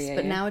that's true, yeah,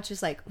 but yeah. now it's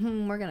just like,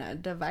 we're gonna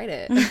divide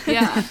it.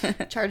 Yeah.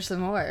 Charge some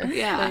more.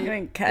 Yeah. I'm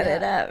gonna cut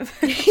it up.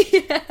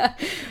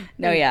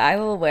 No, yeah,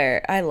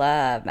 I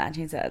love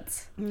matching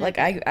sets. Like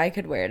I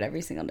could wear it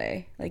every single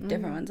day. Like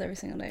different ones every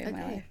single day of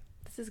my Okay, life.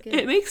 this is good.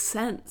 It makes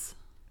sense.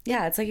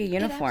 Yeah, it's like a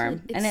uniform.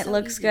 actually- and it's it so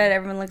looks easy. good.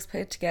 Everyone looks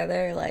put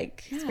together.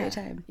 Like it's a great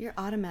time. You're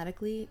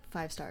automatically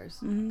 5 stars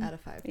out of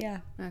 5. Yeah.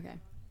 Okay.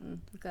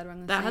 Glad we're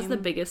on the That same. has the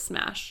biggest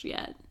smash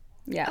yet.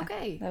 Yeah.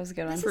 Okay. That was a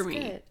good one. This for is me.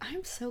 good.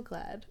 I'm so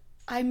glad.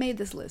 I made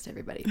this list,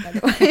 everybody, by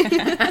the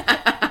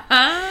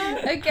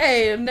way.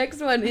 Okay,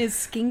 next one is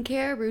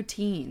skincare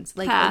routines.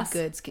 Like Pass. a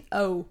good skin.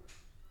 Oh.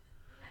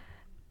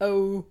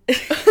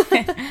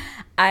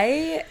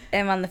 I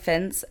am on the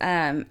fence.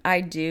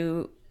 I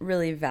do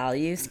really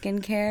value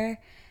skincare,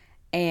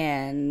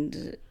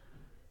 and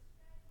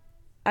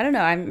I don't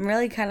know. I'm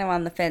really kind of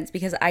on the fence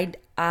because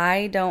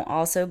I don't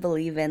also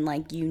believe in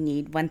like you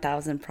need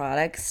 1,000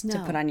 products to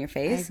No, put on your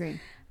face. I agree.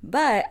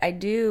 But I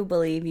do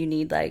believe you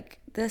need like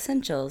the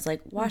essentials,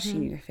 like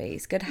washing your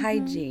face, good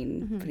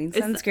hygiene, putting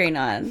sunscreen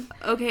on.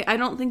 Okay, I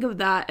don't think of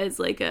that as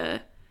like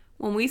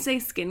when we say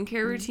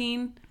skincare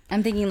routine,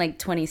 I'm thinking like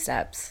 20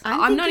 steps.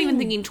 I'm not even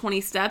thinking 20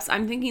 steps.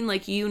 I'm thinking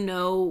like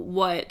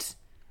what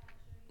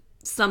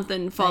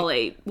something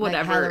folate,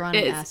 whatever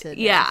hyaluronic is. acid.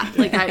 Yeah,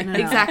 like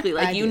exactly,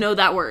 like I you do. know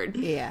that word.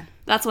 Yeah.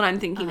 That's what I'm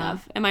thinking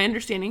of. Am I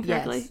understanding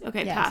correctly? Yes.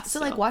 Okay, Yes. pass. So,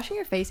 like, washing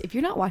your face, if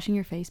you're not washing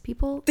your face,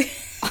 people.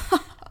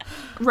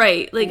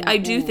 right, like I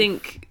do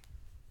think.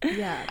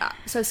 Yeah.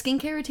 So,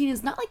 skincare routine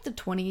is not like the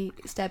 20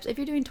 steps. If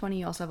you're doing 20,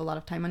 you also have a lot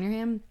of time on your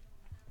hand,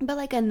 but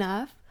like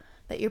enough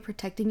that you're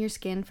protecting your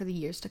skin for the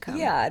years to come.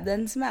 Yeah,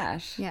 then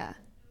smash. Yeah.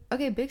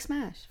 Okay, big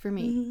smash for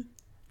me.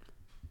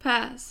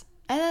 Pass.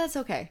 And that's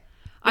okay.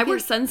 I wear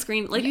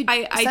sunscreen. Like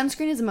I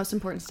sunscreen is the most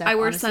important step. I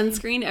wear honestly.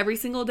 sunscreen every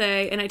single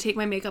day, and I take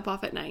my makeup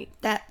off at night.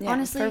 That Yeah,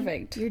 honestly,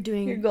 perfect. You're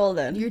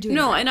golden. You're doing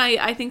No, great. and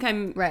I think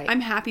I'm Right. I'm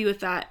happy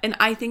with that, and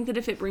I think that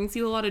if it brings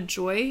you a lot of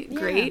joy,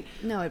 great.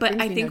 No, it but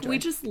brings I me think no we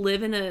joy. just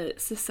live in a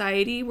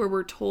society where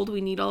we're told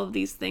we need all of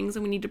these things,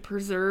 and we need to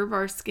preserve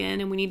our skin,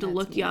 and we need to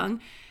look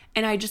young,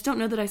 and I just don't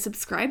know that I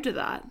subscribe to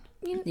that.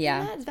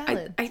 Yeah. That's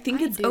valid. I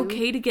think it's do.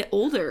 okay to get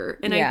older,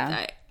 and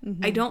Yeah.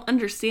 I don't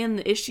understand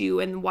the issue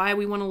and why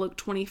we want to look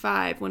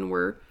 25 when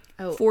we're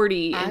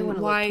 40, I and want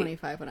to why, look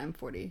 25 when I'm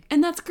 40,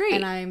 and that's great.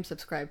 and I'm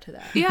subscribed to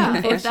that.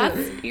 Yeah, For if that's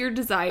sure. your I'll be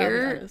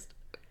desire, honest.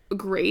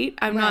 great.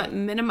 I'm not Right.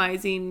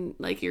 minimizing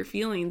like your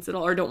feelings at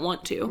all, or don't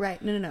want to.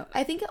 Right? No.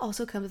 I think it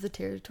also comes with the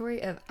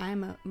territory of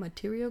I'm a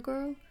material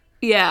girl,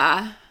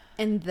 Yeah,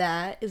 and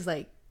that is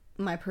like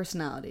my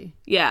personality.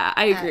 yeah,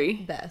 I At agree.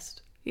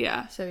 best.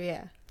 Yeah. So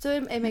yeah. So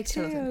it makes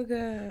total sense.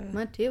 Yoga.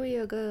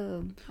 Material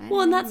girl.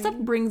 Well, and that stuff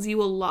brings you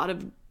a lot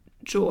of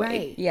joy.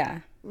 Right.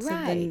 Yeah. So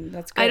Right. then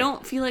that's great. I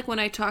don't feel like when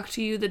I talk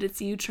to you that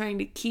it's you trying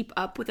to keep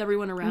up with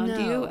everyone around No.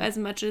 you as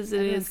much as it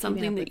Everyone's is keeping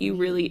something up that with you me.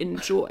 really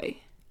enjoy.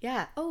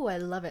 Yeah. Oh, I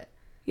love it.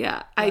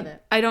 Yeah, Love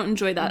it. I don't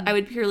enjoy that. I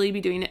would purely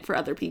be doing it for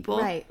other people.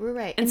 Right. We're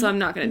right. And so I'm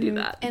not going to do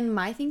that. And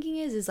my thinking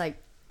is like,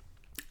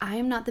 I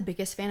am not the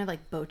biggest fan of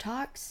like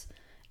Botox.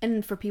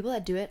 And for people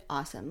that do it,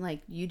 awesome.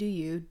 Like you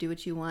do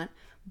what you want.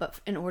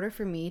 But in order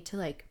for me to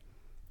like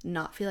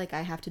not feel like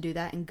I have to do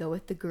that and go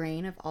with the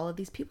grain of all of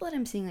these people that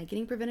I'm seeing like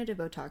getting preventative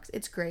Botox,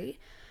 it's great.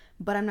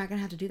 But I'm not going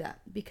to have to do that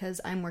because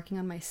I'm working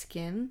on my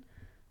skin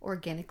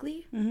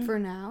organically for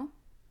now.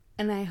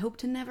 And I hope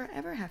to never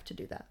ever have to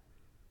do that.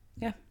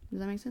 Yeah. Does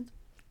that make sense?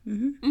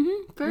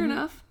 Fair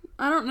enough.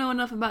 I don't know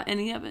enough about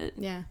any of it.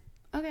 Yeah.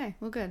 Okay.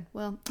 Well, good.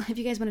 Well, if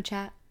you guys want to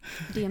chat,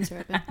 DMs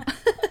are open.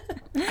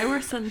 I wear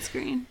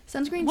sunscreen.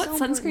 Sunscreen. What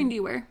sunscreen do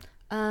you wear?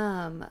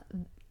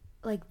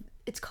 Like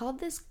it's called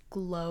this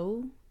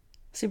glow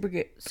Super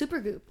good.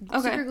 Supergoop.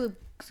 Okay. Supergoop.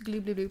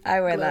 Gloop. I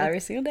wear glow. that every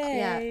single day.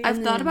 Yeah. I've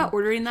And thought then- about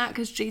ordering that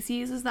because JC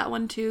uses that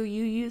one too.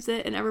 You use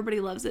it and everybody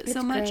loves it so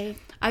It's much. great.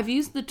 I've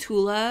used the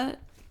Tula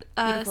Beautiful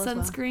as well.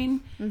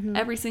 sunscreen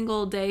every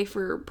single day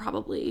for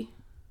probably,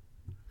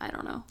 I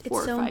don't know, 4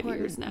 It's so or 5 important.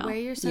 years now. Wear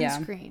your Yeah.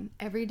 sunscreen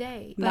every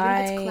day. Even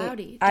My, if it's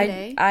cloudy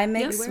today. I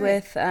mix wear it.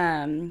 with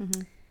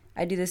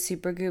I do the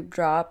Supergoop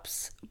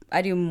drops.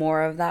 I do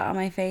more of that on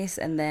my face,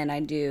 and then I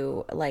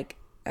do like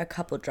a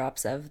couple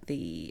drops of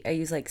I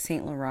use like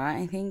Saint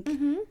Laurent, I think.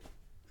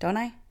 Don't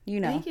I? You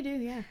know. I think you do,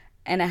 yeah.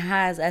 And it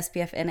has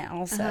SPF in it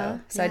also.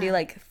 So I do yeah.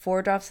 like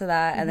 4 drops of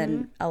that, and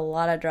then a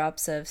lot of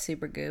drops of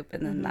Supergoop,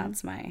 and then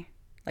that's my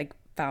like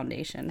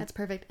foundation. That's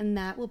perfect. And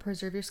that will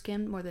preserve your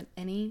skin more than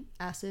any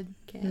acid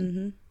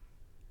can.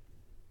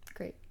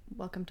 Great.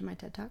 Welcome to my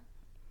TED Talk.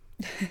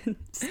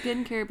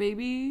 Skincare,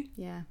 baby.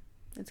 Yeah.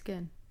 It's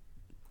good.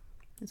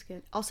 It's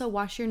good. Also,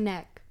 wash your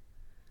neck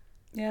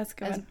Yeah, that's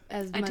good.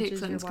 as I much take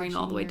as you're sunscreen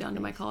all the washing way your down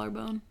to my face.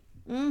 collarbone.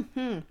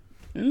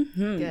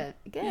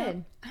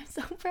 Good. I'm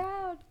so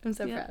proud. I'm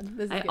so Yeah. proud.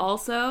 This is I good.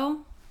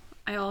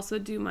 also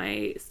do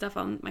my stuff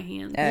on my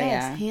hands. Oh, Yes,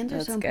 yeah, hands are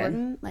that's so good.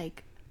 important.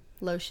 Like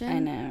lotion. I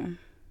know.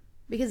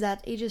 Because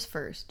that ages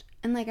first.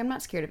 And like I'm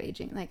not scared of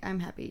aging. Like I'm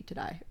happy to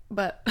die.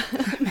 But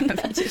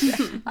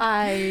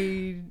I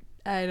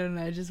don't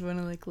know. I just want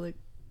to like look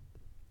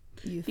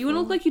youthful. You want to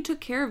look like you took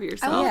care of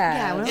yourself. Oh,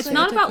 Yeah, I wanna It's look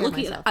not like I about took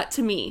care of looking, myself.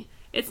 to me,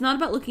 it's not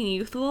about looking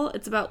youthful.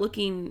 It's about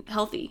looking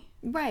healthy.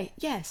 Right.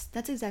 Yes,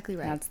 that's exactly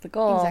right. That's the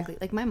goal. Exactly.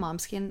 Like my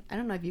mom's skin, I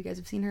don't know if you guys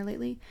have seen her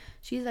lately.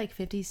 She's like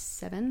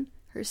 57.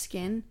 Her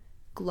skin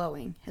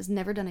glowing. Has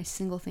never done a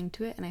single thing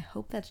to it, and I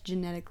hope that's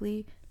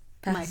genetically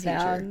my Pass future.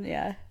 down,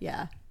 yeah.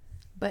 Yeah.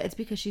 But it's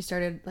because she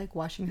started like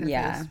washing her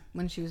Yeah. face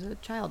when she was a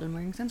child and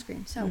wearing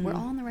sunscreen. So we're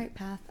all on the right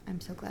path. I'm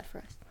so glad for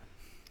us.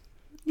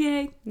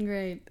 Yay.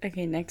 Great.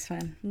 Okay, next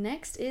one.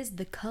 Next is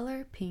the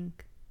color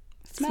pink.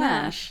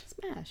 Smash.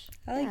 Smash.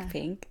 I like Yeah,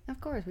 pink. Of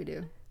course we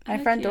do. My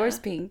Heck front yeah. door's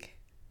pink.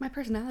 My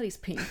personality's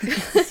pink.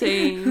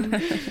 Same.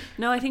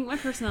 No, I think my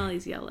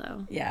personality's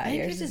yellow. Yeah, I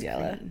think yours is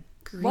yellow. green.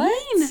 Green?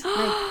 What?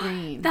 Like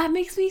green. That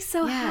makes me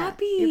so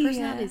happy. Your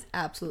personality is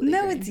absolutely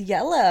No, green. it's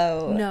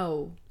yellow.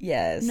 No.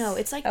 Yes. No,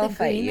 it's like I'll the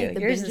fight green, you. like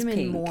the Yours is Benjamin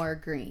pink. Moore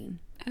green.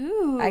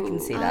 Ooh. I can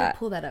see I'll that.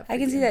 pull that up I for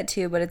can see you. that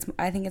too, but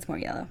I think it's more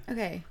yellow.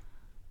 Okay.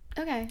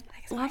 Okay.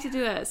 We'll have to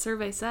do a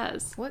survey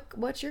says.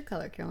 What's your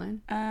color,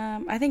 Caroline?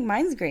 I think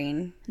mine's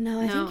green. No,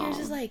 I think No. yours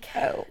is like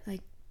Oh, black,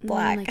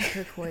 black. like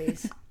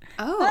turquoise.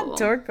 Oh. not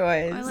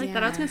turquoise. I like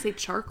that. I was Yeah. going to say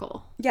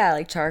charcoal. Yeah,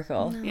 like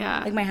charcoal.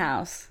 Yeah. Like my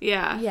house.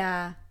 Yeah.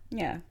 Yeah.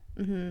 Yeah.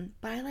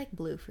 But I like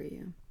blue for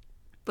you.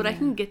 But I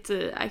can get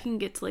to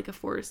like a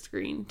forest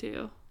green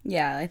too.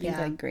 Yeah, I think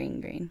Yeah. like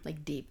green.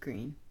 Like deep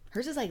green.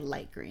 Hers is like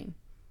light green.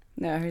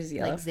 No, hers is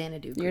yellow. Like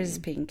Xanadu green. Yours is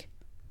pink.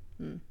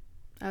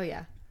 Oh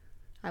yeah.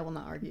 I will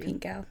not argue.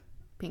 Pink gal.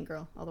 Pink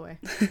girl all the way.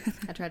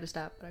 I tried to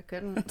stop, but I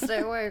couldn't stay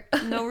away.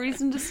 No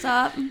reason to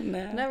stop.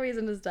 No. No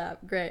reason to stop.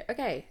 Great.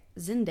 Okay.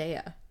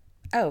 Zendaya.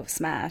 Oh,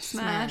 Smash.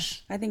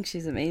 Smash. I think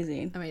she's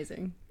amazing.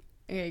 Amazing.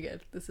 Okay,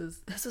 good. This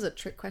was a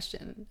trick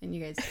question, and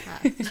you guys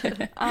passed.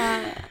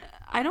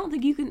 I don't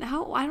think you can.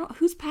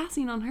 Who's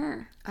passing on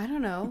her? I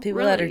don't know.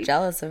 People that are Really?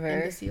 jealous of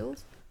her.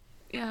 Imbeciles?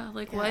 Yeah.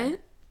 Like Yeah. what?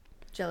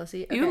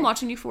 Jealousy. You been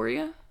watching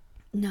Euphoria?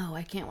 No,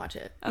 I can't watch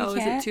it. Oh, is it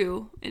can't?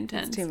 too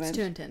intense? Too much. It's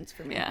too intense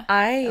for me. Yeah.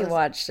 I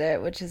watched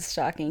it, which is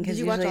shocking. Did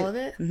you watch all of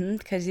it?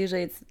 Because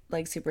usually it's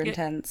like super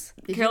intense.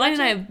 Did you Caroline watch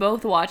and I it? have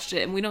both watched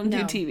it, and we don't do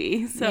No.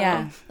 TV. So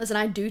Yeah. Listen,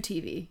 I do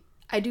TV.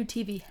 I do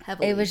TV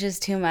heavily. It was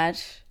just too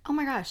much. Oh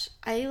my gosh,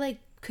 I like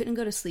couldn't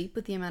go to sleep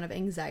with the amount of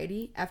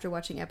anxiety after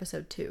watching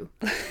episode 2.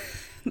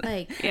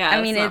 Like, yeah.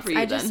 I mean, it's not it's- for you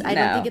I just then. I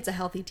don't No. think it's a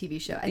healthy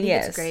TV show. I think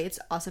Yes. it's great. It's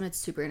awesome. It's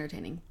super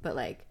entertaining. But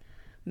like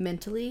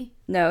mentally,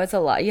 No, it's a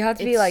lot. You have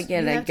to be it's- like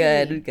in you a have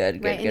to be-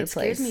 good right, and it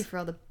place. scares me for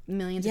all the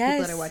millions of people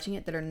that Yes. are watching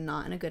it that are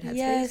not in a good headspace.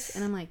 Yes.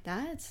 And I'm like,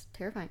 that's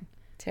terrifying.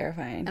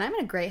 Terrifying. And I'm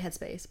in a great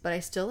headspace, but I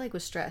still like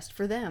was stressed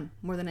for them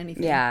more than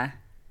anything. Yeah,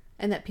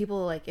 And that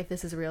people like, if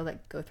this is real,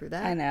 that go through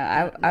that. I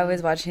know. I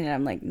was watching it.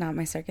 I'm like, not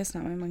my circus,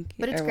 not my monkey.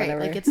 But it's or great.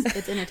 whatever. Like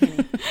it's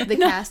entertaining. The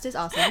cast is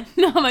awesome.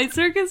 Not my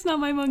circus, not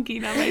my monkey.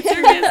 Not my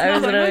circus, I not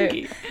was my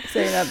literally monkey.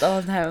 saying that the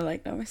whole time. I'm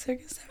like, not my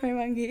circus, not my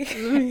monkey.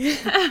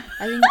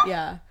 I think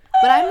yeah.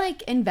 But I'm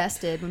like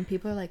invested when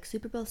people are like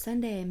Super Bowl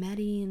Sunday,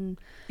 Maddie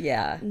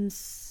Yeah, and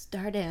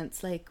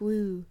Stardance, like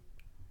woo.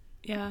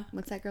 Yeah.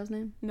 What's that girl's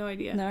name? No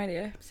idea. no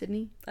idea.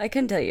 Sydney. I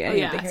couldn't tell you Oh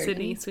any of the yeah, characters.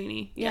 Sydney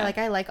Sweeney. Yeah, like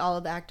I like all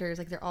of the actors.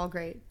 Like they're all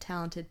great,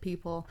 talented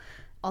people.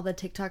 All the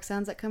TikTok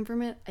sounds that come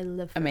from it, I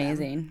live for them.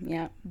 Amazing.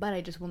 Yeah. But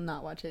I just will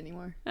not watch it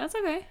anymore. That's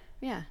okay.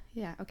 Yeah,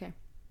 okay,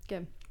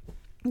 good.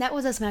 That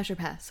was a smash or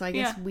pass. So I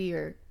guess Yeah. we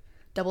are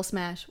double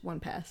smash, one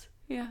pass.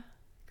 Yeah.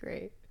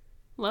 Great.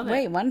 Love it.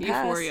 Wait, one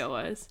pass? Euphoria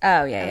was.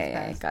 Oh yeah, That yeah, was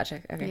yeah. fast.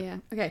 Gotcha. Okay. Yeah.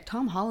 Okay.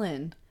 Tom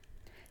Holland.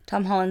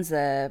 Tom Holland's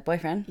the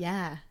boyfriend.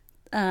 Yeah.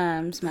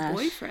 Smash.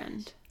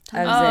 Boyfriend.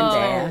 Of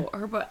Zendaya.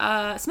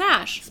 Oh,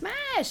 Smash. Smash.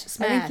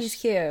 I think he's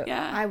cute.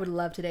 Yeah. I would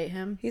love to date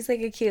him. He's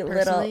like a cute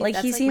Personally, little, like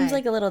that's he like seems my-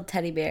 like a little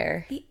teddy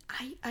bear.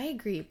 I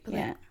agree, but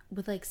Yeah. like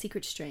with like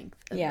secret strength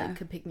that Yeah. like,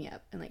 could pick me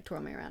up and like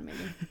twirl me around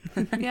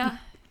maybe. Yeah.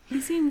 He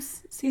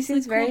seems He seems like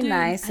a cool very dude.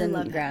 nice I love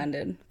and him.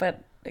 grounded.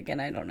 But again,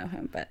 I don't know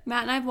him. But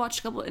Matt and I've watched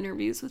a couple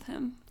interviews with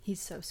him,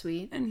 He's so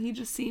sweet. and he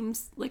just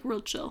seems like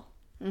real chill.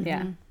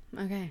 yeah.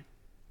 Okay.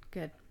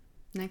 Good.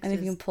 Next And if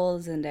is you can pull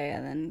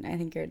Zendaya, then I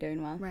think you're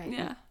doing well. right.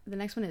 Yeah. The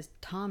next one is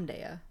Tom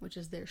Daya, which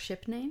is their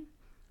ship name,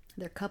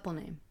 their couple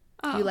name.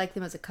 Oh. You like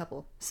them as a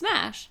couple.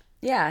 Smash.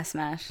 Yeah,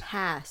 Smash.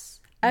 Pass.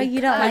 Oh, you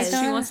don't like Because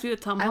them? She wants to be with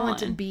Tom I Holland. want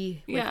to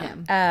be with Yeah. him.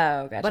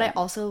 Oh, gotcha. But I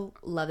also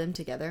love them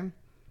together.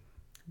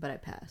 But I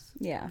pass.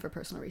 Yeah. For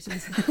personal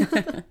reasons.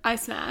 I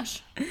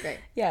smash. Great.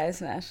 Yeah, I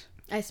Smash.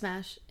 I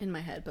smash in my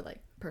head, but like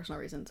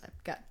personal reasons,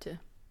 I've got to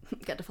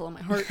follow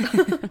my heart.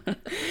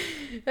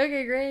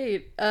 Okay,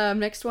 great.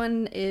 Next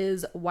one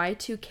is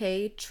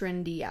Y2K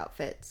trendy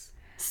outfits.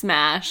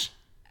 Smash.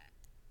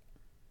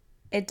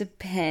 It It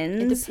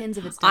depends. depends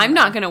if it's done I'm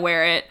well. not gonna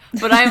wear it,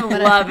 but I'm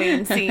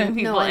loving seeing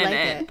people No, I in like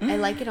it. it. I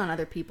like it on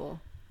other people.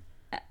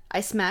 I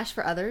smash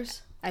for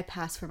others. I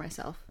pass for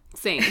myself.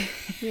 Same.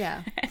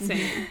 Yeah.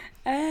 Same.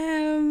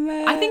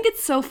 I I think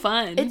it's so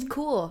fun. It's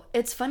cool.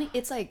 It's funny.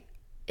 It's like,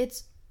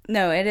 it's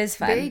no, it is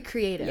fun. very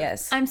creative.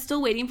 Yes. I'm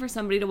still waiting for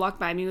somebody to walk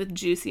by me with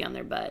Juicy on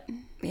their butt.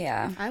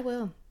 Yeah. I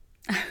will.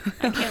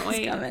 I can't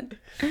wait. Coming.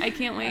 I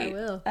can't I wait.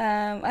 will.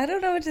 I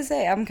don't know what to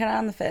say. I'm kind of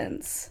on the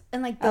fence.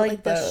 And like I the, like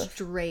like the both.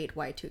 straight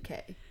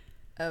Y2K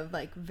of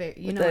like very,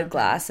 you With know, the what I'm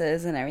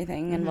glasses and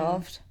everything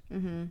involved.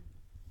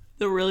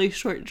 The really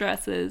short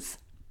dresses,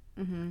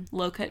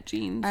 low cut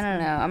jeans. I don't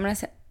know. I'm gonna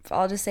say.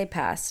 I'll just say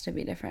pass to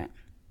be different.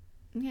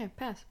 talking- Yeah,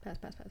 pass.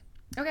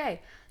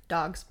 Okay,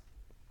 dogs.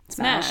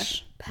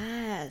 Smash.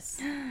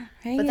 Pass.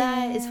 Hey, But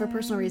that is for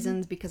personal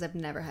reasons because I've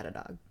never had a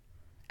dog.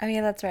 Oh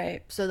yeah, that's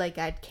right. So like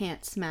I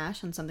can't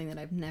smash on something that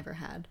I've never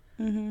had.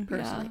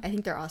 Personally, I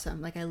think they're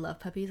awesome. Like, I love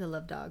puppies. I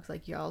love dogs.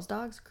 Like, y'all's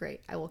dogs,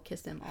 great. I will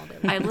kiss them all day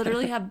long. I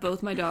literally have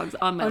both my dogs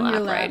on my On lap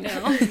your lap. right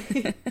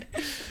now.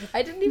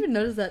 I didn't even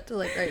notice that till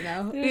like right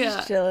now. They're Yeah.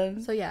 just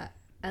chilling. So yeah,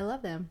 I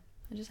love them.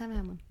 I just haven't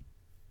had one.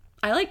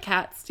 I like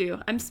cats too.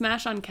 I'm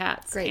smash on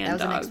cats. Great, and that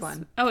was the dogs. next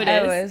one. Oh, it I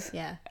is. was.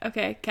 Yeah.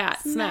 Okay, cat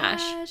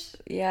smash.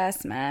 Yeah,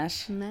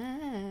 smash. I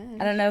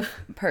don't know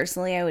if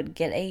personally I would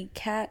get a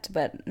cat,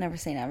 but never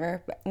say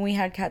never. But we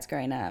had cats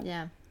growing up.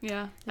 Yeah,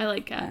 Yeah, I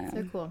like cats.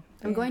 they're cool.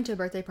 I'm going to a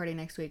birthday party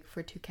next week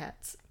for 2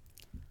 cats.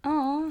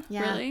 Oh,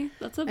 Yeah. Really?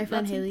 That's a My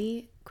friend that's a-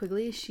 Haley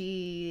Quigley,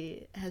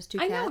 she has 2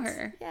 I cats. know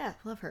her. Yeah,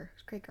 love her.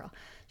 She's a great girl.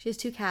 She has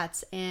 2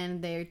 cats,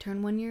 and they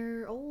turn 1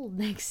 year old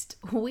next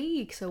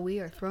week. So we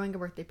are throwing a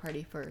birthday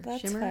party for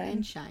That's Shimmer fun.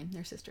 and Shine.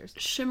 They're sisters,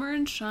 Shimmer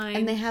and Shine.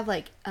 and they have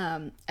like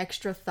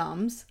extra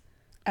thumbs.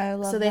 I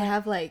love So they that.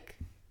 have like,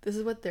 this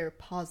is what their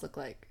paws look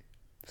like.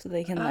 So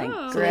they can like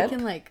Oh. So they grip.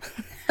 can like,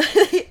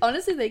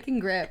 honestly, they can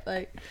grip.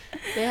 Like,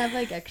 they have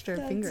like extra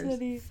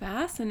fingers.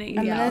 Fascinating.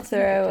 I'm Yeah, gonna I'll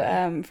send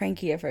it throw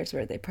Frankie a first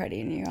birthday party,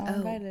 and you're all Oh.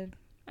 invited.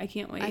 I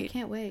can't wait. I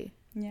can't wait.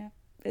 Yeah,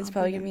 it's I'll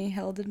probably be gonna be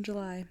held in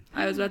July.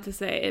 I was about to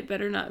say it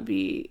better not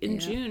be in Yeah.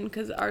 June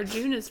because our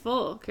June is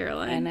full,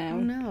 Caroline. I Oh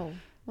know. no,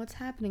 what's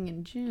happening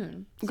in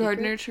June?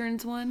 Gardner Secret?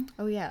 turns 1.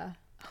 Oh yeah.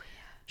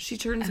 She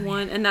turns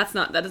 1, and that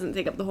doesn't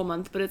take up the whole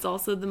month, but it's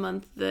also the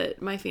month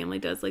that my family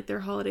does like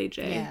their holiday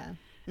J. Yeah.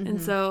 And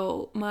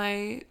so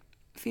my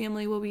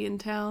family will be in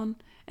town,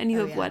 and you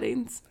Oh, have yeah.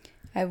 weddings.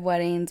 I have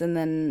weddings, and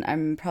then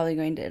I'm probably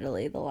going to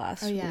Italy the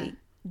last Oh yeah. week,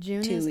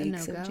 June 2 is a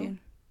weeks no-go. of June.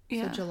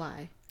 Yeah. So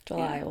July.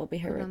 July Yeah. will be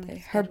her Put it on the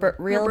birthday. Her schedule.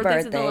 real Her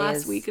birthday birthday's the last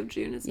is week of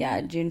June, isn't yeah,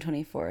 it? June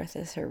 24th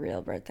is her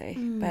real birthday,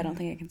 but I don't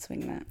think I can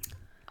swing that.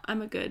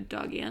 I'm a good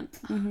dog aunt.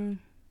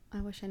 I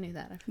wish I knew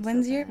that. I feel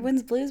When's so your bad.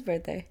 when's Blue's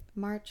birthday?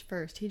 March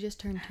 1st. He just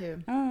turned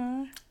 2.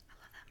 Oh,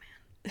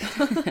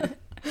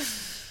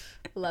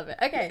 Love it.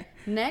 Okay.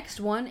 Next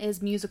one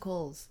is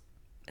musicals.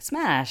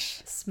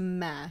 smash!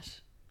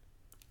 Smash.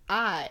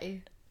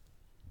 I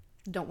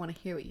don't want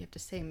to hear what you have to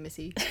say,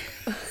 Missy.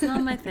 It's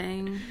not my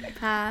thing.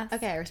 Pass.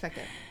 Okay, I respect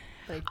it.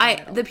 But I don't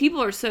at all. The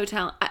people are so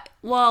talented.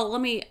 Well, let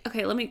me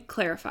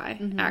clarify.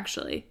 Mm-hmm.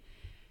 Actually,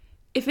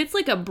 if it's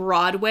like a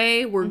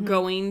Broadway, we're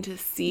going to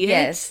see it.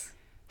 Yes,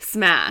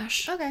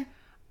 Smash. Okay.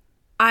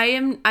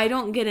 I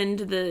don't get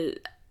into the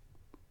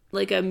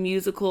like a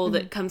musical Mm-hmm.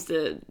 that comes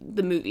to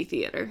the movie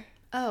theater.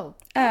 Oh,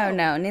 Oh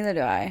no, neither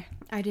do I.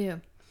 I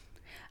do.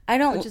 I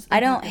don't. is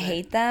I don't unpopular.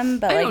 hate them,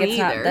 but I like don't it's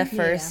either. not the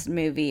first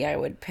movie I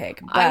would pick.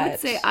 But I would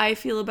say I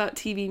feel about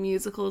TV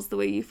musicals the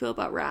way you feel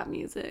about rap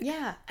music.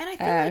 Yeah, and I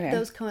feel okay. like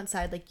those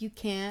coincide. Like, you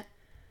can't.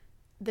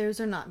 Those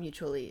are not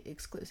mutually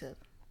exclusive,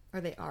 or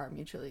they are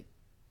mutually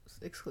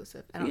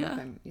exclusive. I don't know if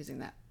Yeah. I'm using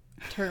that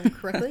term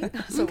correctly,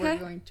 so Okay. we're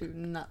going to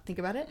not think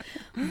about it.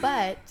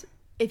 But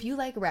if you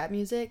like rap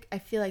music, I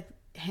feel like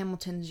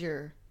Hamilton's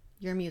your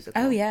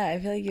musical. Oh yeah, I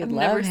feel like you'd I've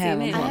love never seen it.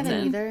 Hamilton. I haven't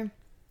Hamilton. either,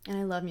 and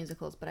I love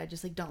musicals, but I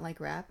just like don't like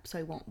rap, so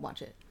I won't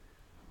watch it.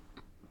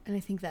 And I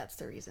think that's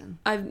the reason.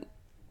 I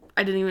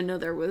didn't even know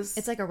there was.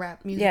 It's like a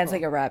rap musical. Yeah, it's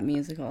like a rap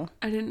musical.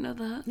 I didn't know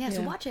that. Yeah,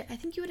 so Yeah. watch it. I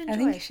think you would enjoy I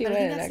think it. she But I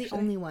think would, that's the actually.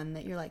 only one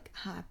that you're like,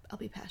 I'll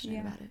be passionate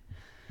Yeah. about it.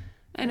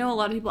 I know a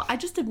lot of people. I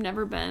just have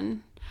never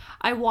been.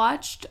 I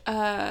watched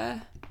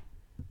Evan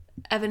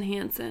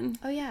Hansen.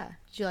 Oh yeah,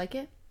 did you like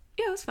it?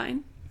 Yeah, it was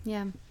fine.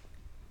 Yeah.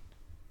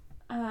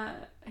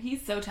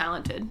 He's so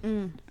talented.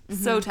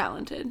 So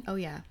talented. Oh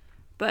yeah.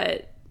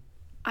 But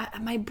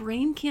my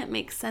brain can't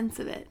make sense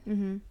of it.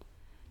 Mm-hmm.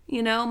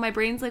 You know, my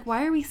brain's like,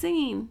 why are we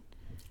singing?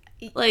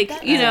 Like,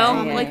 That- you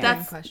know, yeah, like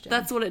yeah.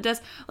 that's what it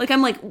does. Like,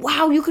 I'm like,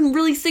 wow, you can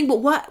really sing,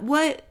 but what,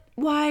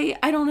 why?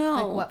 I don't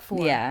know. Like what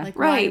for? Yeah. Like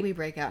why Right. do we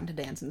break out into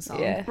dance and song?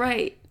 Yeah.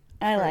 Right.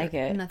 I like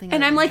it. Nothing.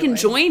 And other I'm than like joy.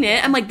 enjoying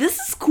it. I'm like, this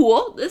is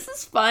cool. This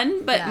is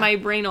fun. But Yeah. my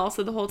brain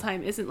also the whole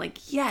time isn't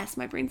like, yes.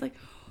 My brain's like,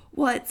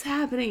 what's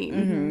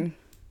happening?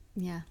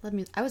 Yeah, love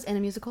music. I was in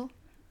a musical.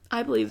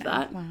 I believe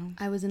that. Wow,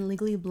 I was in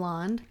Legally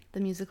Blonde, the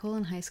musical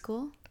in high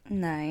school.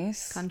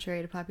 nice.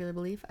 Contrary to popular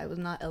belief, I was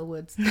not Elle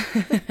Woods.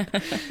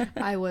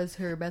 I was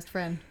her best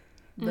friend,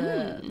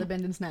 the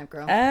Bend and Snap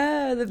girl.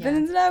 Oh, the Yeah. Ben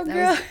and Snow That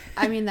girl. was-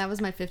 I mean, that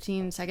was my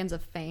 15 seconds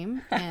of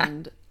fame,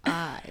 and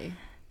I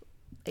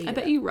ate I it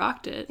bet up. you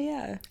rocked it.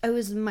 Yeah. It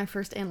was my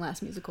first and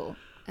last musical,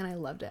 and I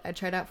loved it. I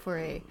tried out for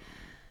a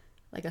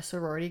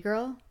sorority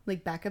girl,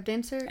 like backup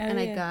dancer, and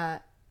I yeah.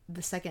 got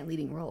the second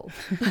leading role.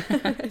 So,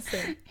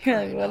 You're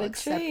like, fine, what I'll a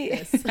accept treat.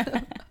 this.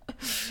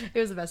 It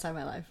was the best time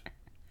of my life.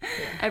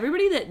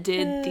 Everybody that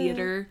did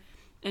theater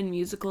and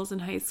musicals in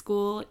high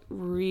school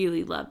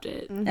really loved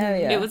it. Oh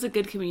yeah. It was a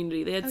good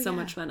community. They had so yeah.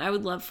 much fun. I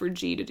would love for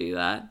G to do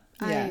that.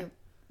 Yeah. I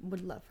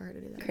would love for her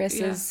to do that. Chris's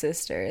Yeah.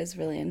 sister is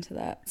really into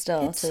that.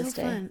 Still It's to so this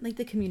day. fun. Like,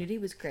 the community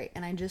was great,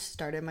 and I just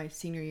started my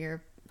senior year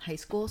of high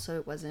school, so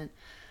it wasn't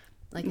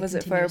like Was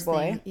it for a continuous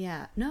boy? thing.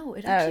 Yeah, no,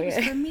 it actually okay.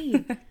 was for me,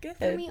 for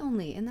Good. me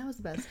only, and that was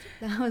the best.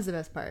 That was the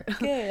best part.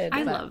 Good.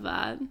 I love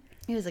that.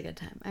 It was a good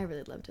time. I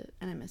really loved it,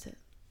 and I miss it.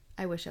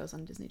 I wish I was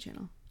on Disney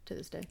Channel to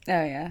this day.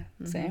 Oh yeah.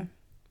 Same.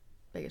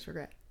 Biggest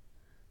regret.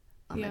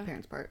 on my Yeah.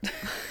 parents' part.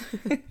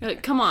 You're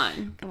like, come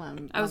on. Come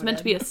on. I was Mom meant and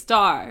to be Dad. a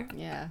star.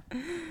 Yeah.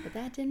 But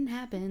that didn't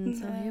happen,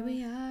 so here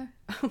we are.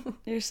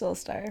 You're still a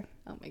star.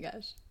 Oh my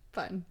gosh.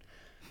 Fine.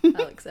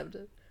 I'll accept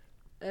it.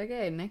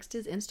 Okay, next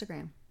is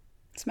Instagram.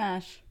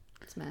 Smash.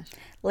 Smash.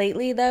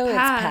 Lately, though, it's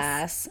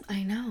Pass. pass.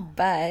 I know.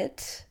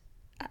 But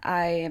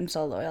I am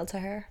so loyal to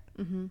her.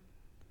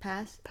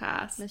 Pass,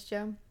 Pass. Miss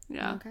Joe?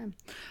 Yeah. Okay.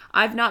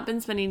 I've not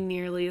been spending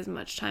nearly as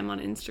much time on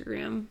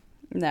Instagram.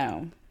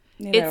 No.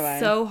 Neither It's have I.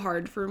 so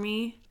hard for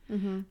me.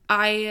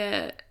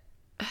 I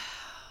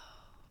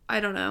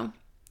don't know.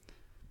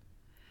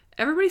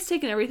 Everybody's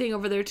taking everything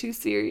over there too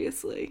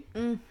seriously.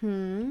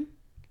 Mm-hmm.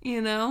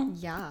 You know?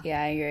 Yeah.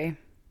 Yeah, I agree.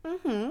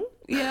 Mm-hmm.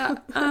 Yeah.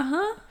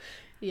 Uh-huh.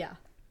 Yeah.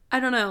 I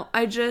don't know.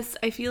 I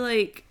feel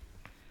like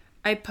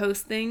I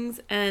post things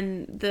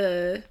and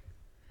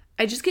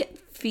I just get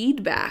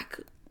feedback.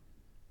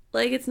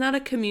 Like, it's not a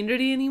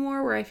community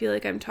anymore where I feel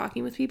like I'm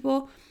talking with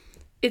people.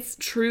 It's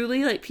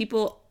truly like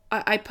people,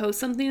 I post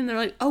something and they're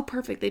like, oh,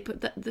 perfect. They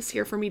put this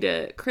here for me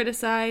to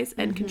criticize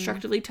and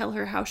constructively tell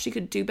her how she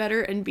could do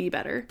better and be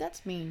better.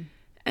 That's mean.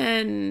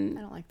 And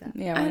I don't like that.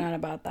 Yeah, we're not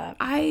about that.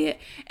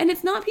 and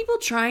it's not people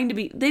trying to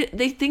be,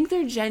 they think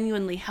they're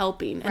genuinely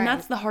helping. And Right.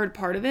 that's the hard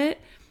part of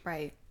it.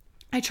 Right.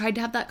 I tried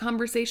to have that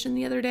conversation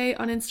the other day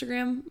on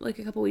Instagram, like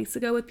a couple weeks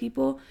ago with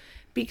people,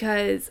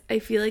 because I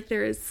feel like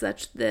there is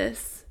such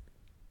this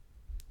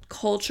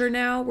culture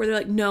now where they're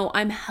like, no,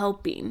 I'm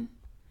helping.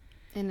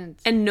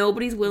 And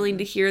nobody's willing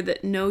to hear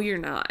that, no, you're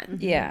not.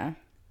 Yeah.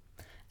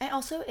 And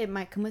also, it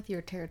might come with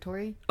your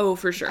territory. Oh,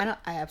 for sure. I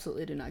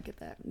absolutely do not get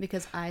that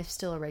because I'm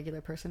still a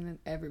regular person in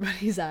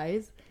everybody's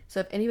eyes. So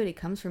if anybody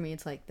comes for me,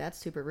 it's like, that's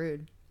super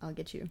rude. I'll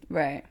get you.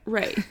 Right.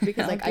 Right.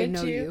 Because, like, I get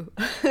know you.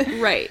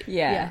 you. Right.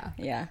 Yeah.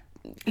 Yeah.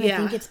 And Yeah. I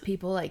think it's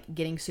people like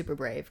getting super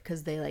brave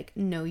because they like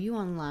know you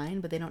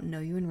online, but they don't know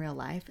you in real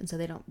life, and so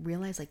they don't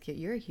realize like that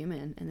you're a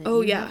human and that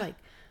Oh, you yeah. have like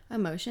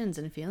emotions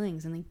and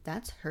feelings, and like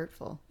that's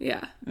hurtful.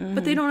 Yeah.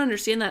 But they don't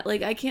understand that.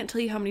 Like, I can't tell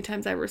you how many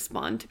times I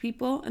respond to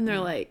people and they're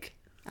like,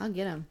 I'll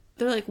get them.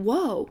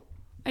 whoa,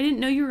 I didn't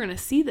know you were going to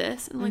see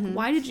this. And I'm like,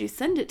 why did you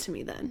send it to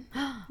me then?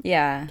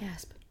 Yeah.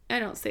 Gasp. I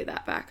don't say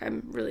that back.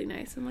 I'm really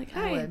nice. I'm like, I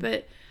hi. would.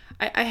 But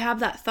I have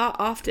that thought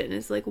often.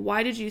 It's like,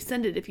 why did you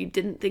send it if you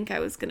didn't think I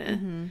was going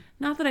to?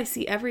 Not that I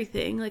see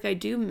everything. Like, I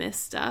do miss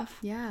stuff.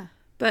 Yeah.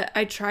 But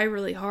I try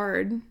really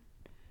hard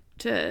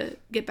to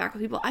get back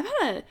with people.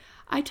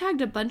 I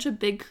tagged a bunch of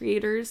big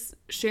creators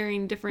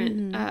sharing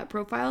different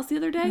profiles the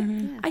other day.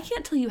 I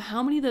can't tell you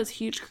how many of those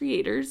huge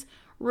creators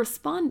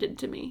responded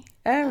to me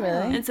Oh,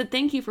 really? and said,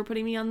 thank you for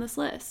putting me on this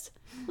list.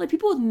 Like,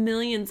 people with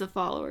millions of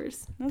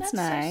followers. That's So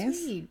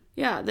nice. sweet.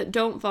 Yeah, that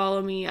don't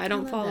follow me. I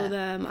don't love follow that.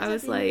 them. Because I at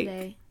was the end of the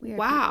like, day, we are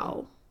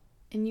wow.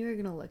 And you're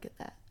gonna look at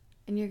that,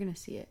 and you're gonna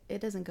see it.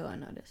 It doesn't go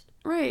unnoticed.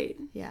 Right.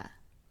 Yeah.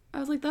 I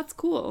was like, that's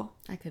cool.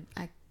 I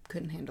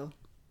couldn't handle.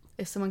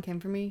 If someone came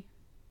for me,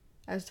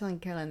 I was telling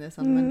Caroline this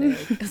on Monday.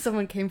 Like,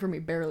 someone came for me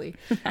barely,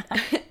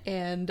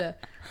 and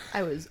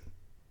I was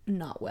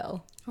not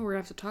well. Oh, we're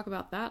going to have to talk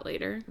about that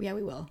later. Yeah,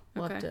 we will.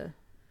 We'll have Okay. to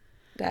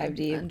Dive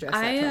deep. undress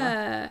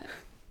that fella.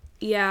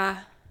 Yeah,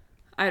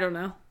 I don't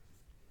know.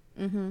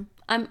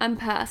 I'm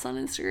pass on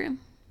Instagram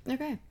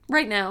Okay.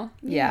 right now.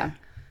 Yeah.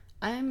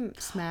 I'm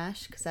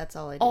smash because that's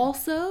all I do.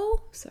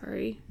 Also,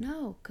 sorry,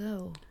 No,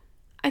 go.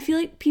 I feel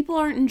like people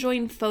aren't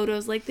enjoying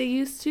photos like they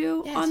used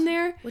to Yes. on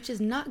there. Which is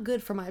not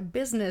good for my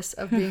business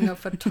of being a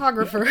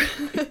photographer.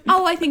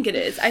 Oh, I think it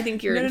is. I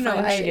think you're in no,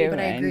 fine I shape. do, but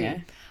I Ryan, agree. yeah.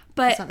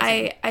 But not the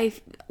same. I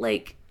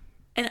like,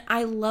 and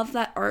I love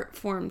that art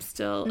form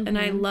still, and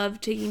I love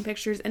taking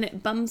pictures, and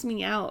it bums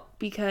me out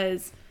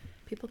because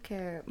People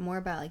care more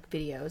about like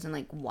videos and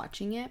like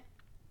watching it.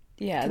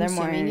 Yeah, they're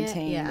more consuming it.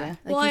 entertained. Yeah. Like,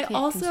 Well, you I can't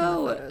consume a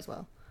also- photo as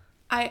well.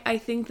 I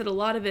think that a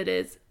lot of it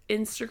is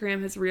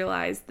Instagram has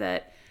realized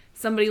that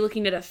somebody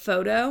looking at a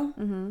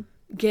photo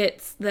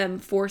gets them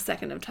 4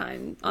 seconds of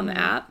time on the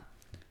app,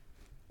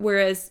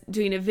 whereas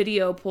doing a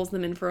video pulls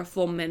them in for a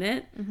full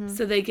minute.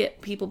 So they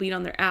get people being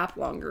on their app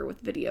longer with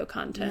video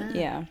content.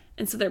 Yeah.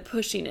 And so they're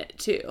pushing it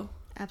too.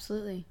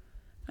 Absolutely.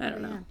 I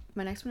don't know. Yeah.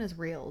 My next one is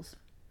Reels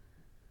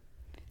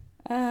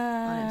Uh,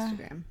 on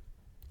Instagram.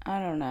 I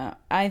don't know.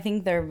 I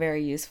think they're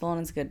very useful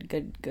and it's a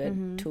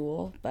good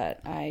tool, but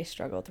I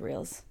struggle with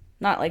Reels.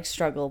 Not like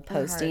struggle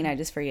posting. hard. I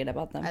just forget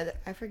about them.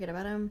 I forget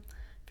about them.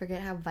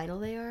 Forget how vital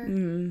they are.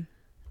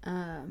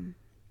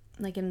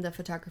 Like in the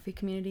photography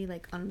community,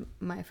 like on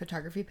my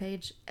photography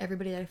page,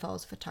 everybody that I follow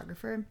is a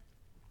photographer.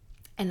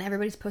 And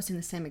everybody's posting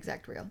the same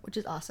exact reel, which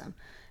is awesome.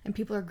 And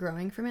people are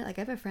growing from it. Like,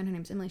 I have a friend, her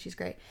name's Emily. She's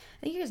great. I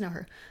think you guys know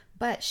her.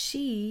 But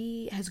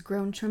she has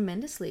grown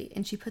tremendously.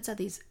 And she puts out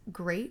these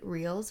great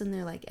reels. And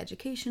they're, like,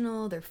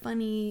 educational. They're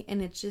funny.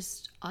 And it's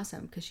just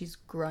awesome because she's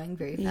growing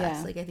very fast.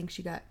 Yeah. Like, I think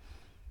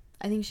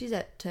she's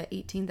at to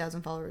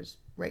 18,000 followers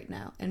right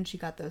now. And she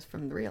got those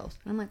from the reels.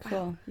 And I'm like, wow.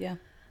 Cool. Yeah.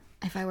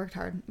 If I worked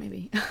hard,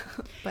 maybe.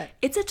 But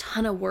It's a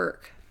ton of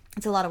work.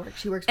 it's a lot of work.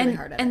 She works really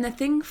hard at and it. the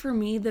thing for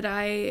me that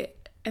I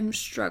am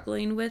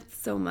struggling with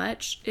so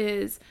much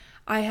is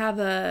I have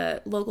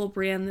a local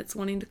brand that's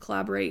wanting to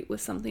collaborate with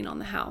something on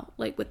the house,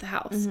 like with the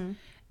house.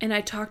 and I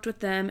talked with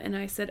them and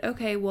I said,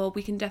 okay, well,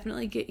 we can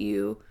definitely get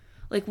you,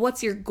 like,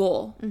 what's your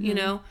goal, you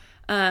know?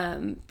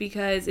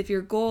 Because if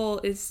your goal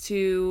is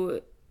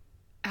to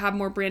have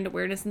more brand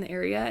awareness in the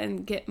area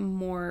and get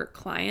more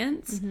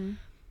clients,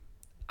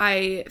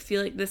 I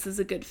feel like this is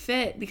a good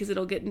fit because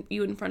it'll get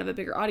you in front of a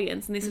bigger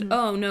audience. And they said,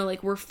 oh, no,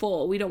 like, we're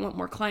full. We don't want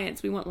more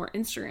clients. We want more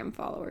Instagram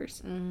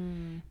followers.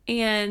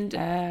 And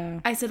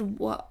I said,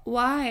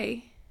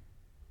 why?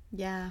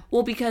 Yeah.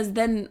 Well, because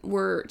then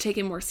we're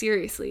taken more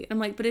seriously. I'm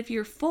like, but if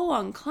you're full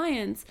on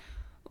clients,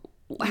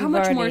 how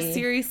much more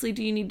seriously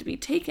do you need to be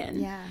taken?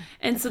 Yeah.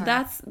 And so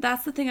that's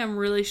the thing I'm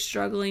really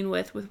struggling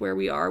with where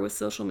we are with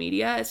social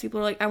media is people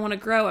are like, I want to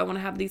grow. I want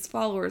to have these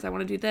followers. I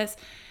want to do this.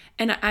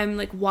 And I'm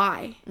like,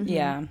 why?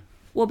 Yeah.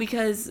 Well,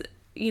 because,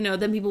 you know,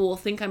 then people will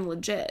think I'm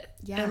legit.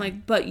 Yeah. And I'm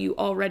like, but you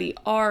already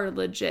are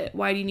legit.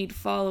 Why do you need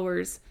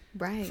followers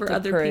Right. for To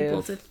other prove.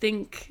 people to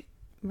think?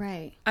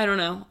 Right. I don't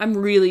know.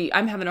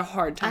 I'm having a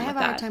hard time I with have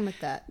that. a hard time with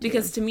that. Too.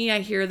 Because to me, I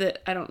hear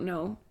that, I don't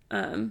know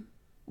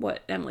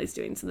what Emily's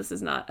doing, so this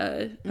is not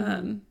a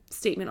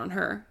statement on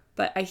her.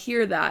 But I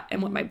hear that,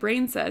 and what my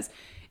brain says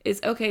is,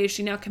 okay, is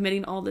she now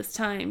committing all this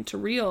time to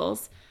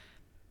Reels?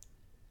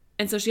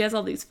 And so she has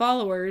all these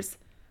followers,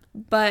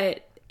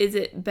 but is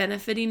it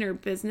benefiting her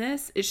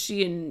business? Is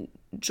she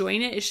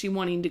enjoying it? Is she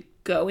wanting to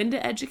go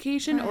into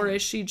education, or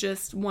is she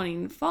just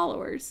wanting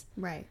followers?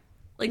 Right.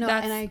 Like, No,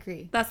 that's, and I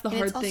agree. That's the and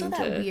hard it's also thing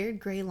that to... weird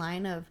gray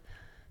line of,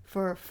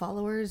 for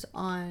followers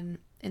on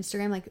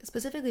Instagram, like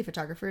specifically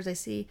photographers, I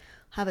see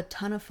have a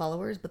ton of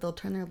followers, but they'll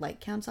turn their like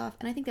counts off.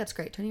 And I think that's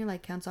great. Turning your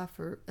like counts off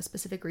for a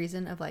specific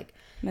reason of like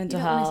Mental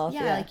you don't wanna- health.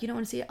 yeah, like you don't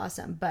want to see it.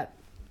 Awesome. But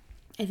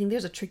I think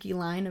there's a tricky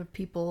line of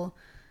people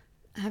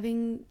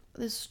having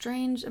this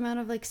strange amount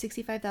of like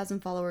 65,000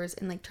 followers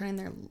and like turning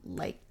their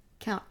like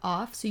count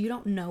off. So you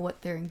don't know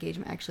what their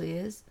engagement actually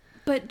is.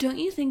 But don't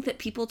you think that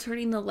people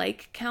turning the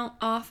like count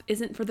off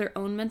isn't for their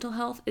own mental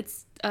health?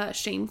 It's a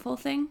shameful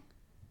thing?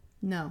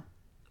 No.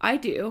 I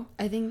do.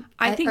 I think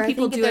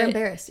people do they're it-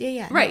 embarrassed.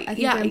 Yeah. No, Right, I think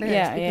yeah. they're embarrassed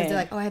Yeah, because yeah. they're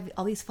like, oh, I have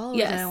all these followers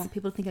and I Yes. don't want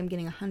people to think I'm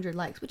getting 100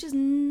 likes, which is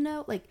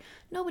nobody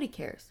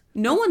cares.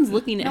 No one's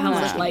looking at how one's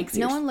much looking. likes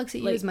No you're- one looks at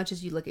you like, as much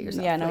as you look at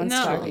yourself. Yeah, no Like, one's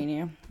No. stalking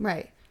you.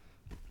 Right.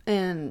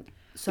 And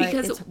so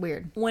Because it's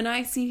weird. when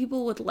I see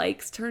people with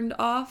likes turned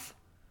off,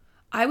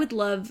 I would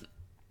love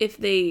if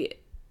they...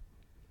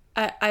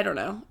 I don't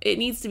know. It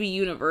needs to be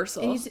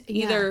universal. It needs to-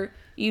 yeah. Either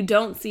you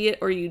don't see it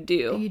or you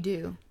do. You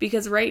do.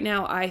 Because right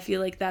now I feel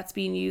like that's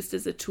being used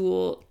as a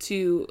tool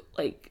to,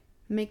 like,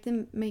 Make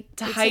them to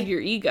it's hide like-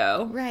 your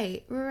ego.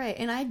 Right.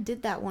 And I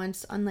did that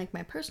once on like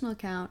my personal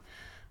account.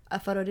 A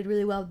photo did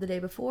really well the day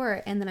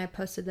before, and then I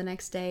posted the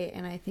next day,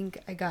 and I think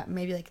I got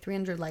maybe like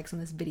 300 likes on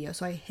this video.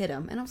 So I hit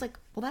them, and I was like,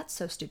 well, that's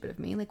so stupid of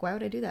me. Like, why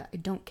would I do that? I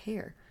don't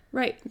care.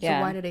 Right. Yeah.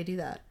 So why did I do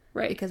that?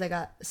 Right. Because I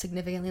got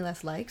significantly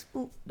less likes?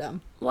 Ooh,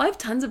 dumb. Well, I have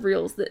tons of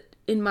reels that,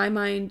 in my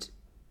mind,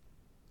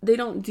 they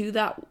don't do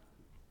that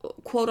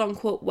quote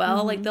unquote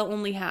well. Like, they'll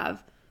only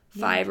have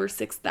 5,000 or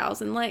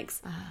 6,000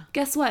 likes.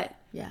 Guess what?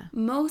 Yeah.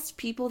 Most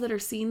people that are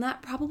seeing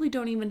that probably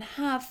don't even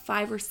have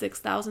 5,000 or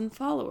 6,000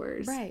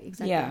 followers. Right,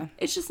 exactly. Yeah.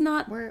 It's just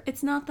not. We're-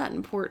 It's not that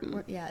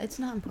important. Yeah, it's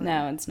not important.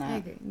 No, it's I not.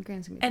 agree. In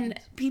grand scheme of And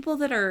things. people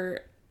that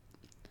are,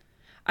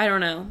 I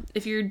don't know,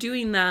 if you're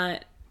doing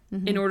that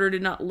in order to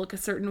not look a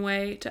certain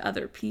way to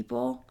other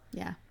people,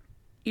 Yeah.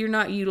 you're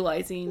not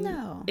utilizing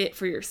No. it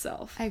for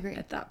yourself. I agree.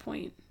 At that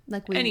point.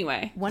 Like we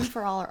Anyway. one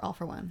for all or all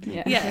for one.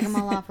 Yeah. We Yes. take them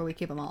all off or we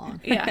keep them all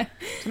on. Yeah.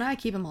 So now I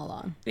keep them all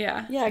on.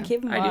 Yeah. Yeah,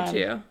 keep them I on. do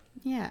too.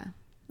 Yeah.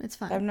 It's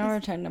fun. I've never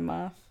turned them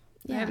off.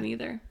 I haven't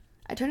either.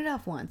 I turned it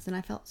off once and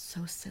I felt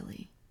so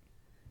silly.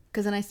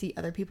 Because then I see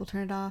other people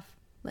turn it off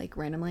like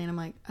randomly and I'm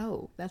like,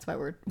 oh, that's why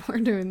we're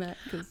doing that.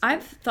 'Cause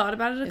I've thought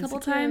about it a couple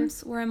Insecure.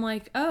 times where I'm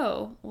like,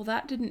 oh, well,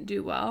 that didn't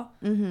do well.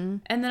 Mm-hmm.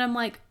 And then I'm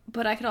like,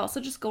 but I could also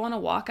just go on a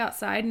walk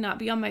outside and not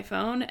be on my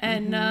phone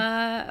and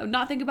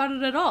not think about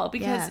it at all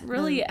because Yeah,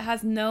 really it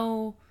has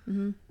no,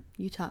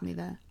 you taught me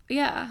that.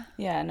 yeah.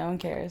 Yeah, no one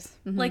cares.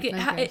 Like no one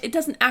cares. it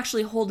doesn't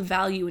actually hold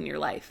value in your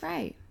life.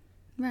 Right.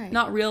 Right.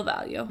 Not real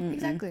value.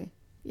 Exactly.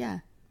 Yeah.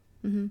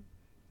 Mm-hmm.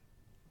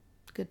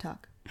 Good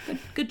talk.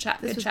 Good chat.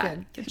 This Good was chat.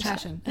 good. Good chat.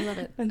 Passion. I love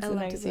it. That's I the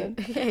love to next see it.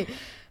 one. Okay.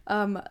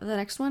 The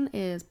next one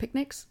is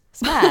picnics.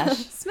 Smash.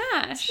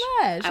 Smash.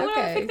 Smash, I went on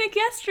a okay. picnic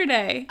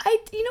yesterday.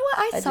 You know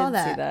what? I saw did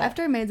see that that.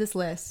 after I made this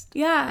list.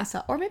 Yeah. I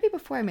saw, or maybe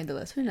before I made the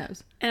list. Who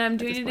knows? And I'm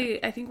doing this it. point.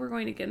 I think we're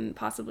going again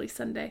possibly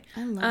Sunday.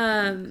 I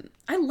love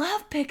I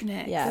love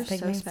picnics. Yeah, They're so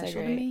picnics are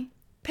special to great. me.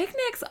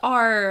 Picnics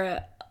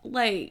are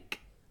like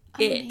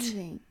it.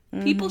 Amazing.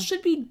 People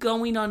should be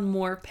going on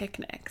more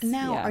picnics.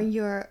 Now,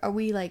 Yeah. are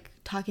we like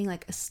talking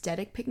like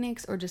aesthetic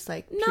picnics or just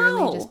like purely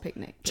No. just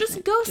picnic?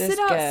 Just go Just sit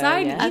go,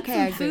 outside yeah. and eat Okay, I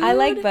some agree. food. I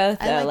like both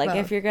though. I like Like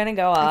both. if you're gonna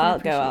go all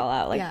out, go appreciate- all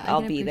out. Like yeah, I I'll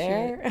can be appreciate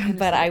there, it.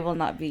 but I will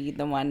not be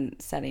the one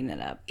setting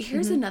it up.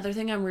 Here's another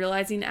thing I'm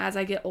realizing as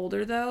I get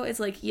older though is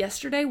like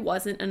yesterday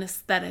wasn't an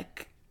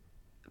aesthetic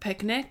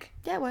picnic.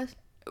 Yeah, it was.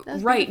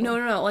 was Right. beautiful.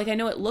 No. Like, I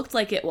know it looked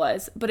like it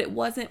was, but it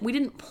wasn't. We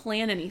didn't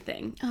plan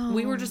anything.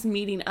 We were just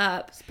meeting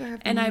up. Spur of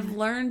the And I've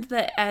learned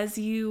that as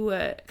you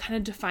kind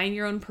of define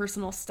your own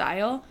personal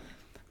style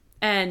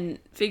and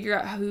figure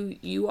out who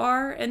you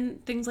are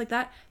and things like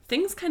that,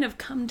 things kind of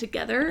come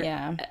together.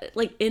 Yeah.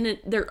 Like, in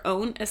their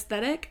own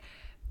aesthetic,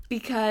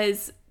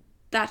 because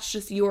that's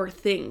just your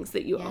things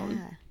that you own.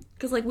 Yeah.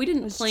 Because, like, we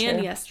didn't plan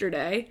true.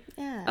 yesterday.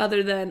 Yeah.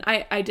 Other than,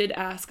 I did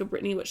ask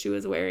Brittany what she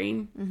was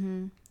wearing.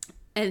 Mm-hmm.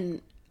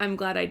 And I'm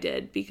glad I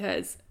did,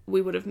 because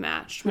we would have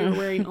matched. We were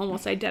wearing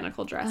almost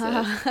identical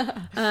dresses.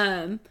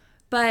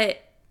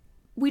 But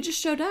we just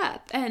showed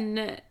up.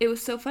 And it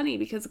was so funny,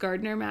 because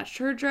Gardner matched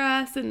her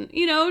dress. And,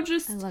 you know,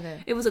 just... I love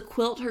it. It was a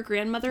quilt her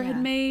grandmother had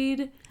Yeah.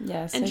 made.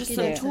 Yes. And just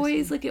some cute.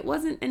 toys. Like, it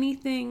wasn't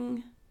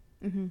anything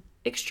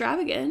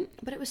extravagant.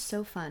 But it was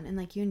so fun, and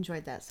like you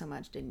enjoyed that so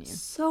much, didn't you?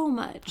 So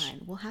much.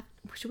 Fine.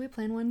 Should we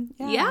plan one?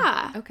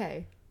 Yeah.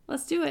 Okay.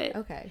 Let's do it.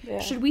 Okay. Yeah.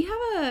 Should we have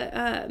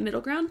a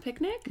middle ground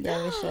picnic?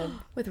 Yeah, we should.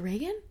 With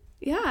Reagan?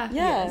 Yeah.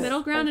 Yes,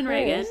 Middle ground of and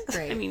Reagan. course.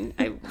 Great. I mean,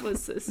 I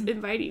was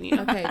inviting you.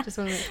 Okay, just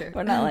want to make sure.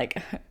 We're not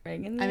like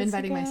Reagan. I'm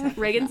inviting myself.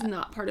 Reagan's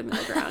not part of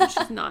middle ground.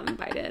 She's not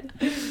invited.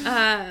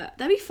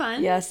 That'd be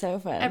fun. Yeah, so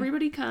fun.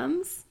 Everybody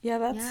comes. Yeah,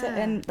 that's Yeah.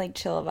 and like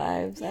chill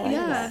vibes. I like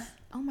Yeah. that.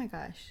 Oh my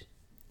gosh.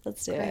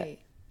 Let's do it. Great.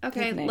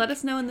 Okay, Picnic. let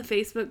us know in the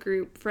Facebook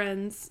group,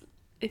 friends,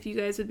 if you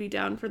guys would be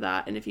down for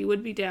that, and if you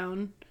would be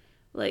down,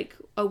 like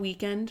a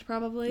weekend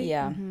probably.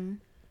 Yeah.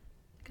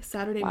 Like a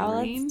Saturday Wow,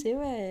 morning. let's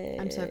do it.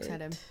 I'm so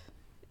excited.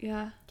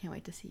 Yeah. Can't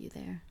wait to see you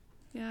there.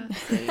 Yeah.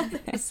 Same.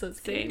 So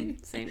Same.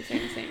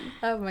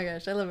 Oh my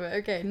gosh, I love it.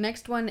 Okay,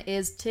 next one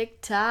is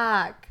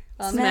TikTok.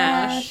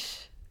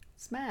 Smash.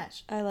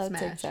 Smash. I love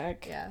Smash.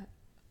 TikTok. Yeah.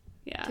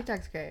 Yeah.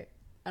 TikTok's great.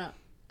 I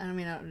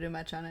don't do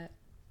much on it,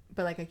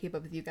 but like I keep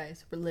up with you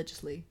guys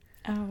religiously,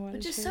 Oh, what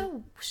which a is treat.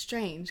 so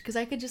strange because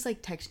I could just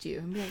like text you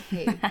and be like,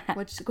 "Hey,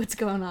 what's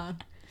going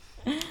on?"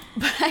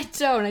 But I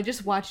don't. I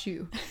just watch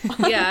you.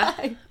 Yeah.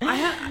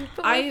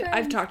 But my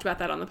I've talked about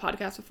that on the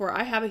podcast before.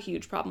 I have a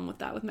huge problem with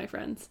that with my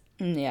friends.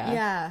 Yeah.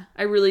 Yeah,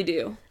 I really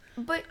do.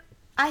 but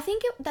I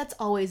think that's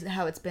always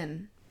how it's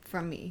been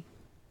from me.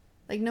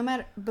 Like no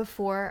matter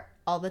before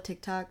all the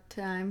TikTok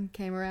time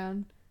came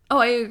around. Oh,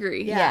 I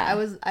agree.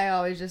 Yeah, I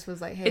always just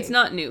was like, "Hey, It's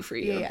not new for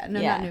you. Yeah,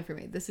 no, Yeah. not new for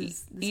me. This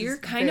is You're is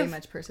kind very of-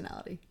 much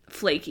personality.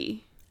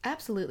 Flaky.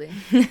 Absolutely.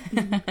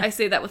 I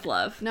say that with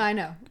love. No, I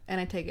know, and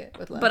I take it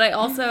with love. But I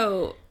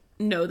also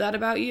know that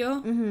about you.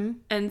 Mm-hmm.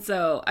 And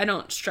so I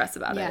don't stress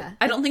about Yeah. it.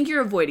 I don't think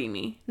you're avoiding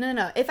me.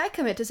 No. If I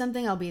commit to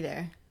something, I'll be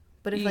there.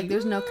 But if like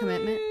there's no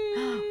commitment,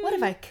 what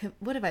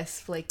have I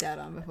flaked out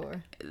on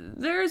before?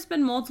 There's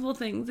been multiple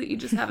things that you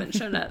just haven't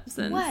shown up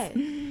since. What?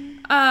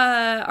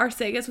 Our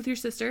Segas with your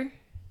sister.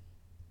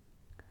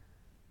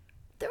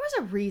 There was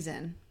a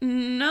reason.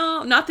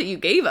 No, not that you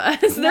gave us.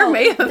 there No,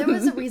 may have. There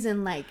was a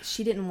reason, like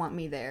she didn't want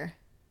me there,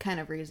 kind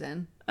of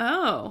reason.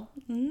 Oh.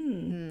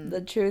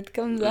 The truth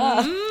comes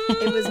out.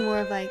 It was more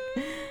of like,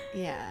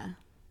 yeah.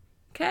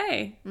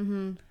 Okay.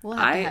 We'll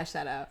have to hash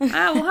that out.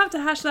 We'll have to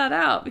hash that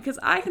out because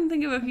I can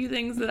think of a few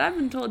things that I've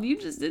been told you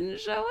just didn't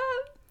show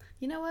up.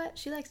 You know what?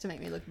 She likes to make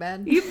me look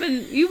bad.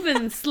 You've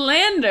been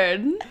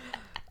slandered.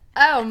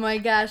 Oh my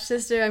gosh,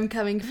 sister, I'm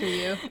coming for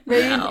you.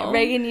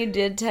 Reagan, you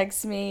did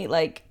text me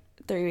like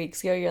 3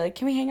 weeks ago. You're like,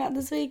 "Can we hang out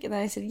this week?" And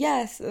then I said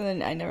yes, and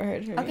then I never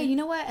heard from Okay, you. you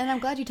know what? And I'm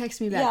glad you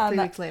texted me back Yeah, 3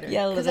 not- weeks later.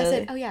 yeah, Because I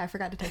literally. said, oh yeah, I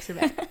forgot to text her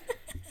back.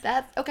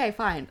 That's okay,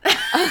 fine.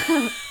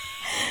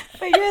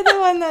 But you're the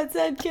one that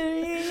said,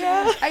 "Can we hang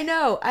out?" I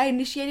know. I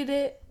initiated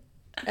it.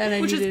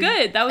 And Which is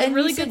good. That was a and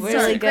really you said, good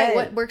 "Sorry, start." great. Good.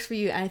 What works for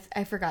you?" And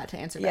I forgot to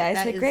answer back. Yeah, I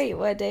That said, is- "Great.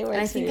 What day works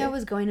And I for think you?" I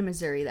was going to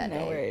Missouri that No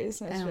day.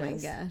 worries, no Oh my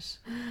stress.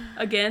 gosh.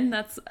 Again,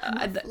 that's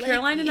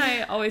Caroline and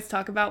I always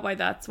talk about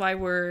that's why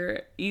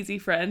we're easy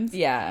friends.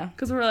 Yeah.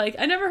 Because we're like,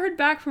 I never heard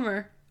back from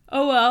her.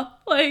 Oh well,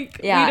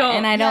 like Yeah, we don't.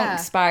 and I don't Yeah.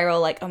 spiral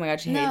like, "Oh my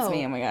god, she hates No.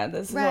 me. Oh my god,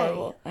 this is Right.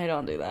 horrible." I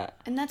don't do that.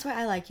 And that's why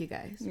I like you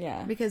guys.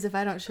 Yeah. Because if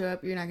I don't show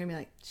up, you're not going to be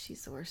like,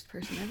 she's the worst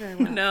person ever.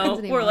 We're not No,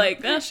 friends we're anymore."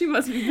 like, she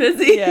must be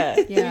busy. Yeah.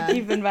 Yeah. We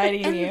keep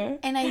inviting and, you.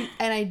 and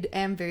I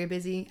am very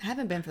busy. I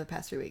haven't been for the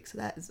past 3 weeks, so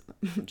that is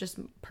just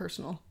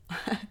personal.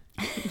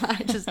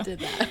 I just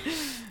did that.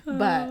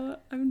 But Oh,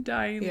 I'm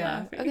dying yeah.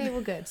 laughing. Okay,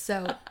 well good.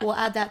 So we'll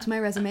add that to my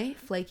resume.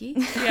 Flaky.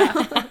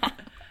 Yeah.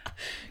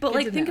 But Good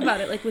like, to think know. about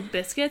it. Like with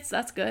biscuits,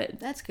 that's good.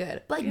 That's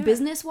good. But like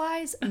business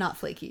wise, not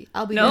flaky.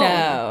 I'll be No. very-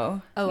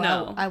 No. Oh,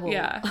 No. I will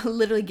Yeah.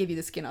 literally give you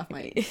the skin off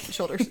my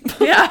shoulders.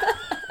 Yeah.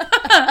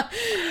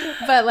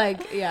 But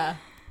like, yeah.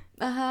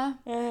 Uh-huh.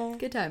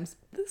 Good times.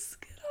 The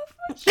skin off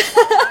my Is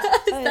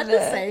that the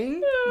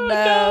saying?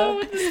 No.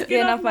 with the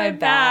Skin off my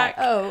back.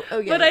 Oh,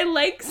 okay. But I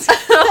like skin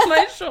off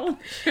my shoulder.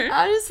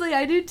 honestly,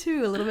 I do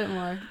too, a little bit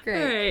more. All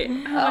Great.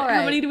 right. All How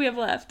right. many do we have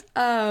left?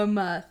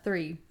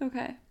 3.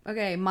 Okay.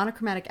 Okay,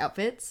 monochromatic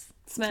outfits.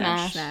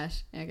 Smash.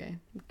 Smash. Okay,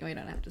 we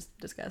don't have to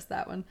discuss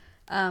that one.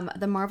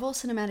 The Marvel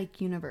Cinematic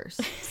Universe.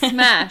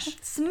 Smash.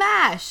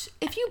 Smash!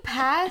 If you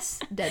pass,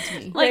 dead to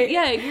me. Like, Wait.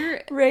 yeah,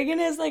 you're Reagan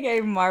is like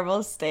a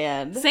Marvel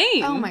stand.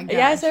 same. Oh my gosh.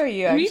 Yeah, so are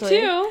you Me actually.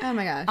 too. Oh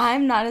my gosh.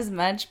 I'm not as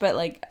much, but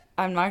like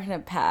I'm not gonna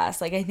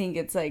pass. Like, I think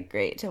it's like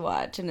great to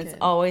watch, and it's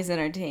Good. always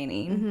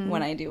entertaining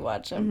when I do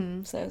watch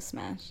them. So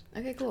Smash.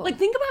 Okay, cool. Like,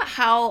 think about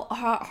how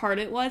hard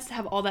it was to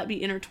have all that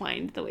be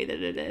intertwined the way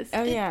that it is.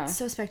 Oh yeah. It's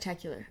so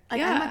spectacular. Like,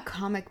 Yeah. I'm a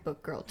comic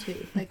book girl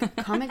too. Like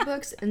comic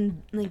books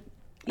and like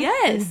and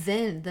Yes.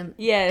 then the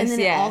Yes, and then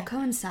yeah. it all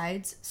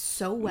coincides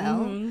so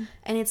well, and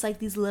it's like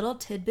these little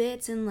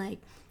tidbits and like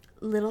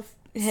little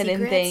Hidden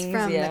secrets things,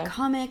 from yeah. the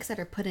comics that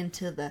are put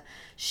into the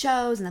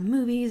shows and the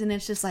movies, and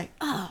it's just like,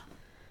 oh,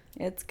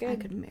 It's I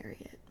good. could marry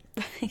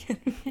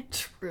it.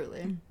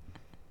 Truly.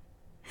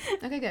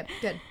 Okay,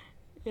 good.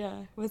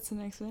 Yeah. What's the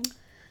next one?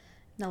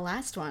 The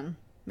last one,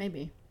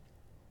 maybe,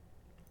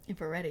 if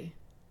we're ready.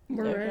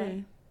 We're Okay.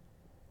 ready.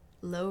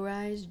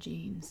 Low-rise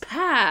jeans.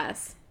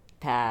 Pass.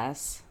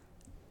 Pass.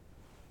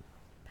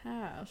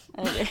 Pass.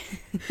 Okay.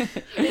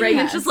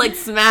 Reagan's just like,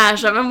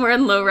 smash. I'm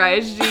wearing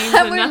low-rise jeans.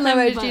 I'm and wearing nothing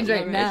low-rise but jeans right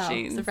low-rise now.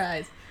 jeans.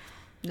 Surprise.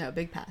 No,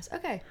 big pass.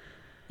 Okay.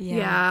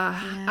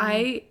 Yeah.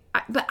 Yeah.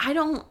 But I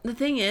don't, the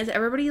thing is,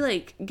 everybody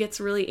like gets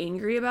really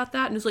angry about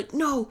that and is like,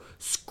 no,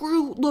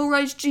 screw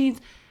low-rise jeans.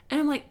 And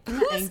I'm like, I'm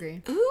not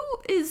angry. Who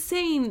is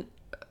saying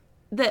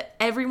that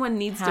everyone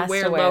needs to Has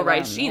wear to wear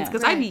low-rise them, jeans? yeah.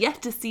 Because Right. I've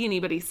yet to see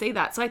anybody say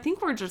that. So I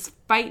think we're just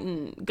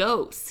fighting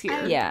ghosts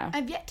here. Yeah.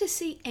 I've yet to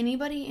see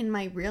anybody in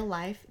my real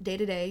life, day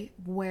to day,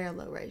 wear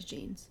low-rise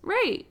jeans.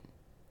 Right.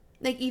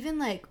 Like, even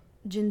like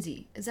Gen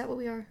Z. Is that what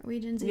we are? Are we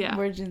Gen Z? Yeah.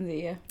 We're Gen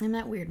Z. Yeah. I'm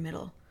that weird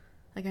middle.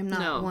 Like, I'm not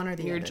No, one or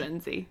the you're other. Gen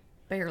Z.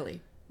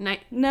 Barely.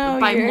 No,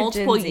 by you're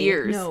multiple Gen Z.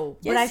 years. No.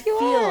 Yes, but I you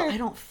are. I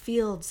don't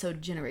feel so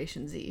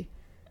Generation Z.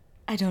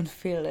 I don't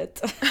feel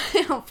it.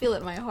 I don't feel it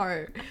in my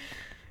heart.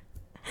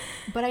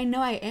 But I know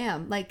I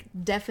am. Like,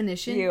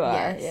 definition, You are,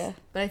 yes. yeah.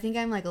 But I think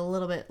I'm like a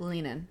little bit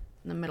leaning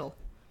in the middle.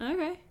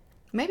 Okay.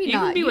 Maybe You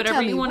not. can be whatever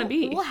tell you me. wanna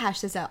be. We'll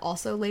hash this out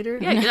also later.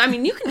 Yeah, I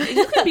mean, you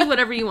can be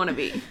whatever you want to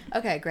be.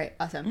 Okay, great.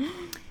 Awesome.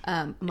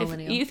 If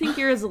Millennial. you think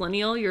you're a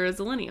zillennial, you're a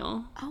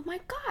zillennial. Oh my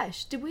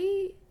gosh.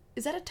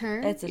 Is that a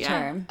term? It's a Yeah.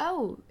 term.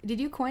 Oh, did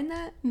you coin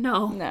that?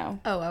 No. No.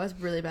 Oh, I was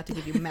really about to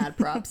give you mad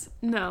props.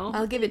 No.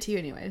 I'll give it to you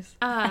anyways.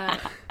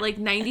 Like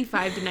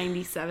 95 to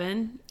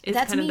 97 is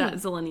That's kind of me. that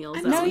zillennial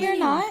I'm zone. No, you're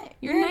Millennial. not.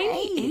 You're an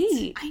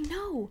 98. I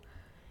know.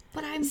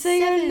 But I'm So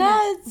you're 7.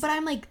 nuts. But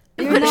I'm like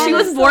You're But not she a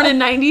was born in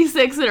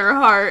 96 in her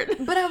heart.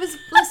 But I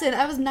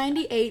was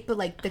 98, but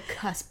like the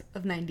cusp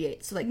of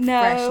 98. So like No.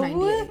 fresh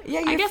 98. Yeah,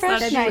 I you're guess fresh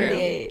that's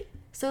 98.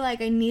 So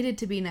like I needed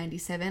to be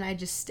 97. I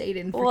just stayed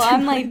in for Well, 2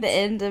 I'm like months. the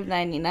end of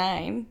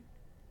 99,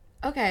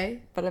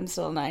 Okay. but I'm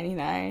still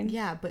 99.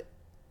 Yeah, but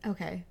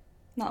okay.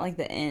 Not like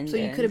the end. So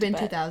you could have been but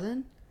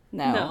 2000.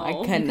 No, No. I You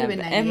couldn't could've have.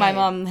 been And my 98.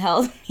 mom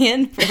held me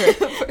in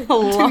for a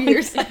long 2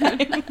 years. time.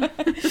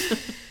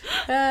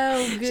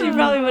 Oh, good. She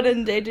probably would have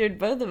endangered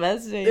both of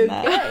us doing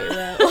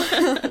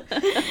that.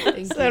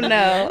 Okay, So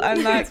no,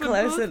 I'm not Kids would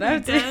close both be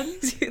enough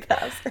dead. to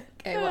 2000.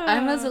 Okay, well,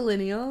 I'm a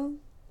zillennial.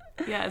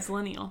 Yeah, it's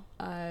lineal.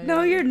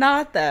 No, you're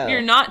not though.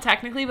 You're not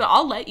technically, but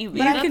I'll let you be.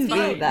 But I That's can be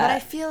fine. that. But I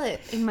feel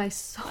it in my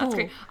soul. That's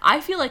great.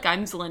 I feel like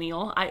I'm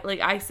zillennial.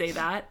 I say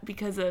that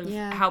because of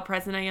Yeah. how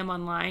present I am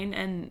online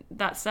and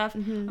that stuff.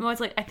 I'm always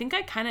like, I think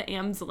I kind of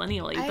am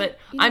zillennial-y, I- but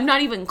you know- I'm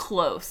not even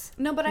close.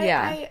 No, but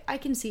Yeah. I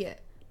can see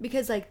it.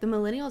 Because, like, the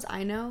millennials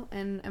I know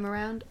and am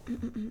around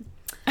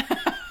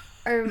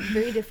are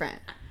very different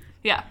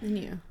Yeah. than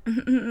you.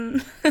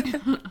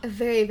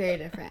 Very, very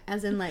different.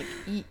 As in, like,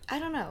 I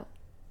don't know.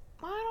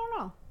 I don't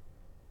know.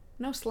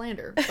 No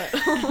slander, but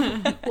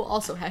we'll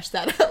also hash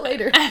that out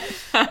later.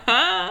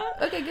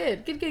 Okay,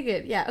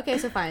 good. Yeah, okay,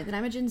 so fine. Then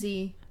I'm a Gen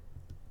Z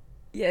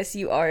Yes,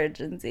 you are a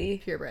Gen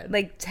Z. purebred.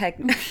 Like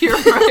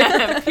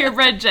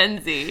Purebred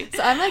Gen Z.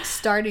 So I'm, like,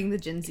 starting the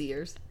Gen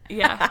Zers.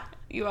 Yeah,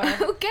 you are.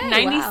 Okay,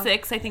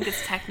 96, I think, is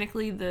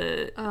technically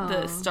the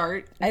Oh.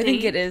 start I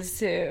think date. it is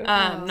too.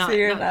 Not, So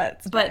you're not-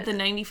 not but the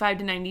 95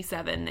 to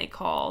 97 they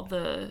call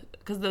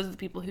because those are the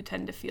people who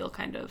tend to feel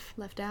kind of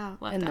Left out.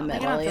 left In the out. Like, I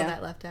middle. don't feel yeah.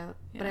 that left out.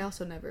 But I Yeah.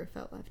 also never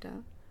felt left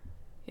out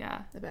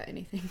Yeah, about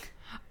anything.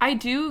 I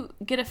do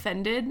get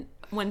offended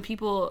when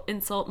people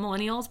insult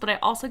millennials, but I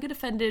also get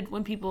offended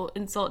when people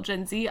insult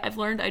Gen Z. I've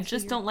learned I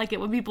just don't like it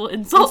when people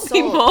insult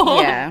people.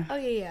 Yeah. Oh,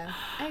 yeah.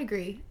 I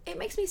agree. It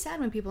makes me sad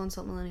when people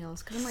insult millennials.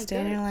 Because I'm like, Stay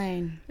in your they're-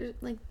 lane. they're,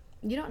 like,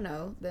 you don't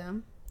know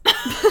them.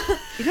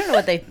 You don't know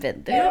what they've been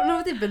You through. don't know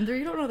what they've been through.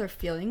 You don't know their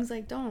feelings.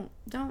 Like, don't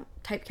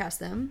typecast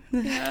them.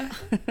 Yeah.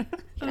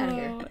 Get out of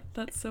here. Oh,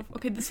 that's so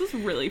okay. This was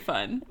really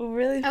fun.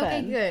 Really fun.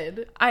 Okay,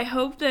 good. I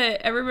hope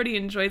that everybody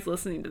enjoys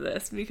listening to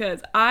this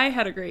because I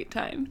had a great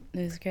time. It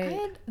was I great.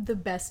 had the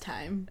best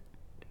time.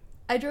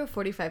 I drove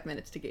 45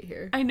 minutes to get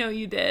here. I know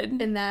you did.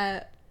 And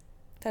that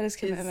That is is,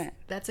 commitment.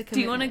 that's a commitment.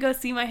 Do you want to go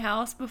see my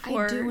house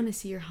before? I do want to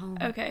see your home.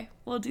 Okay,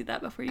 we'll do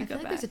that before you I go feel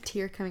like back. there's a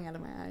tear coming out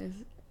of my eyes.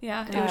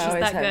 Yeah, it I was just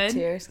always that have good.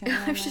 tears coming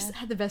out I've of just my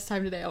had the best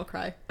time today. I'll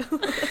cry.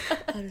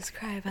 I'll just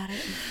cry about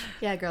it.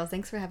 Yeah, girls,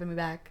 thanks for having me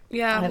back.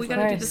 Yeah, Of we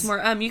gotta do course. this more.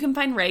 You can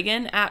find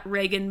Reagan at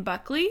Reagan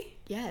Buckley.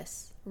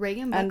 Yes.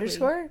 Reagan Buckley.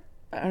 Underscore?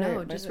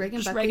 No, just Reagan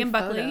Just Buckley. Reagan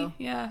Buckley. photo.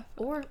 Yeah.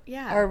 Or,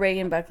 yeah. Or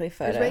Reagan Buckley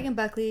photo. There's Reagan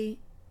Buckley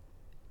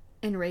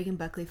and Reagan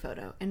Buckley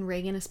photo. And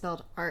Reagan is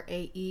spelled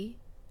R-A-E-G-A-N.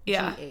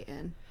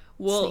 Yeah.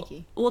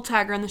 Sneaky. we'll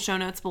tag her in the show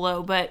notes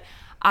below, but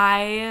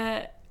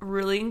I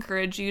really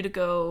encourage you to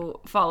go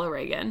follow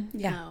Reagan.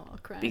 Yeah. No, I'll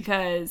cry.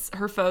 Because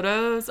her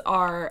photos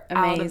are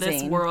out of this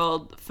Amazing.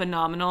 world,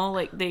 phenomenal.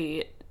 Like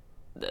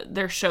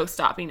they're show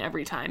stopping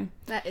every time.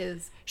 That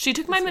is. She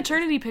took my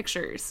maternity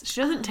pictures.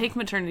 She doesn't take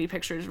maternity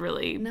pictures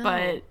really, No.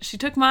 but she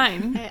took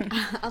mine. Hey,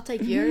 I'll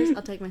take yours.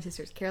 I'll take my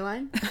sister's.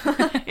 Caroline.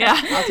 Yeah.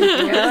 I'll take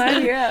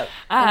yours. You're up.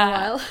 In a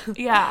while.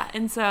 Yeah,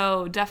 and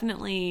so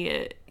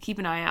definitely keep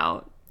an eye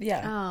out.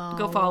 Yeah. Oh,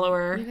 Go follow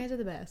her. You guys are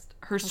the best.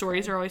 Her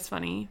stories are always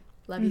funny.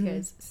 Love you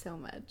guys so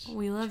much.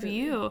 We love Truly.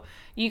 you.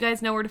 You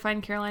guys know where to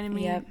find Caroline and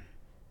me. Yep.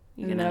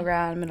 You Middle gonna-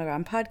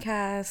 Ground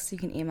Podcast. You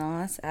can email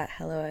us at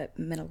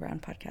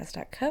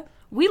hello@middlegroundpodcast.co.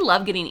 We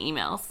love getting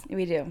emails.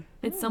 We do.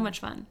 It's so much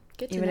fun.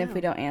 Good to Even know. if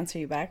we don't answer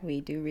you back,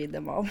 we do read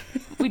them all.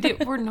 We do.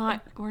 We're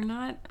not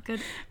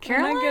good.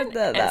 Caroline, good at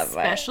that, but-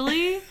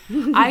 especially.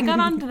 I got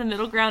onto the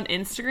Middle Ground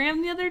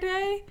Instagram the other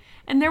day,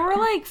 and there were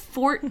like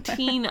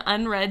 14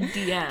 unread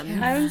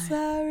DMs. I'm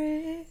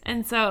sorry.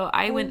 And so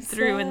I went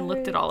through and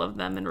looked sorry. at all of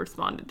them and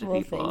responded to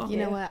Well, people. thank You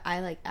know Yeah. what? I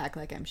like act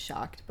like I'm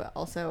shocked, but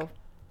also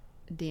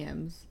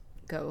DMs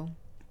go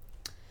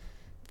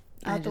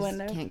I Out the just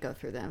window. can't go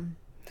through them.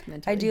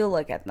 Mentally. I do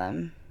look at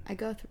them. I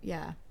go through.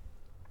 Yeah,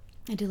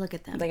 I do look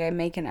at them. Like, I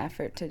make an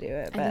effort to do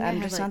it, I but think I I'm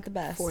have, just like, not the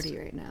best. 40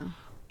 right now.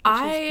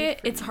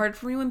 It's hard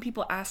for me when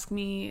people ask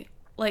me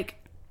like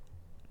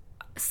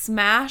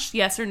smash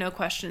yes or no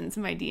questions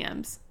in my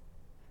DMs.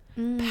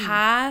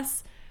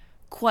 Pass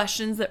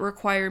questions that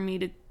require me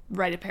to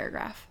write a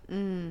paragraph.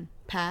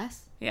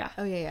 Pass. Yeah.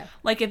 Oh yeah,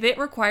 Like if it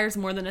requires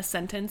more than a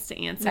sentence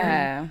to answer,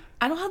 Uh,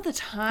 I don't have the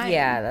time.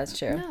 yeah, that's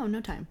true. yeah. No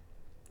time.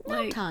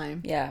 No Like-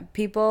 time. Yeah,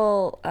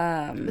 people,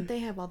 But they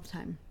have all the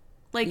time.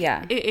 Like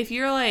Yeah. if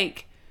you're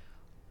like,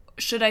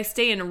 should I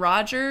stay in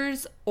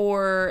Rogers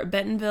or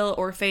Bentonville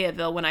or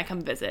Fayetteville when I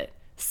come visit?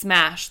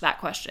 Smash that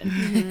question.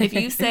 If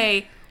you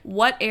say,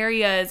 what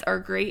areas are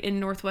great in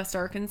Northwest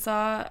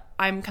Arkansas?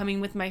 I'm coming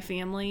with my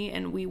family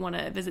and we want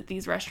to visit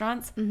these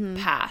restaurants.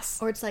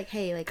 Pass. Or it's like,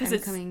 hey, like 'Cause I'm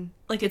it's- coming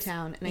like to it's-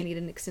 town and I need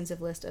an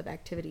extensive list of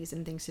activities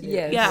and things to do.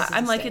 Yes. and Yeah, places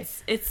I'm to like,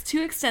 stay. it's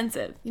too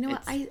extensive. You know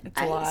what? It's-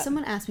 a lot.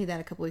 Someone asked me that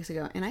a couple weeks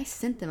ago, and I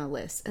sent them a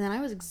list, and then I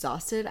was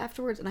exhausted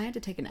afterwards, and I had to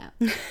take a nap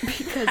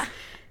because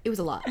it was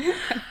a lot.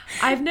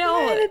 I've now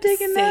had to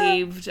take a nap.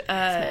 saved,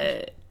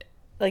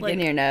 like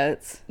in your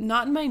notes.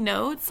 not in my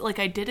notes. Like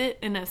I did it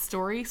in a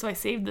story, so I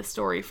saved the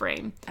story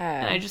frame,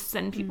 and I just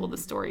send people the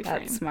story frame.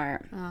 That's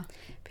smart.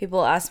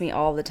 People ask me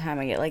all the time.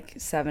 I get like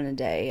 7 a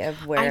day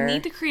of where I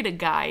need to create a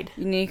guide.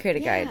 you need to create a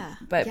Yeah. guide.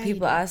 But Yeah, you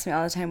people do. ask me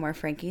all the time where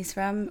Frankie's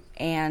from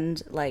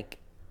and like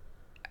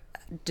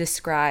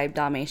describe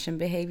Dalmatian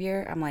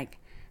behavior. I'm like,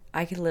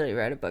 I could literally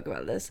write a book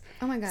about this.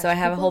 Oh my gosh, So I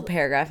have a whole people-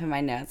 paragraph in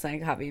my notes and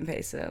I copy and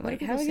paste it. I'm What do like,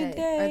 people have a good say?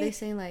 day. Are they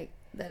saying like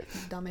that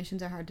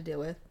Dalmatians are hard to deal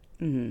with?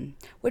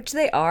 Which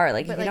they are.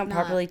 Like, But, if you like, don't not-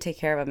 properly take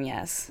care of them,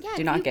 yes. Yeah.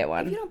 Do if not you- get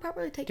one. If you don't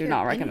properly take Do care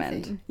not of recommend.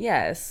 anything,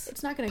 Yes.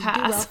 it's not going to do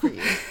Pass. well for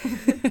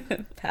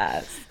you.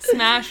 Pass.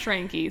 Smash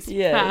Frankies.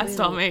 Yeah. Pass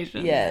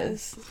Dalmatians.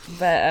 Yes.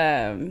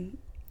 But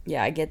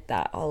yeah, I get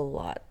that a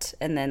lot.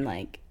 And then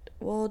like,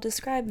 well,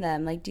 describe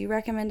them. Like, do you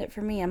recommend it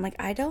for me? I'm like,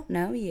 I don't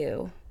know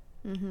you.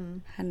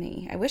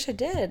 Honey. I wish I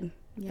did.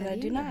 Yeah, but I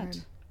you do never not. heard.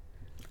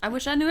 I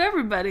wish I knew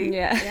everybody.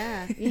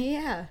 Yeah.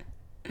 Yeah.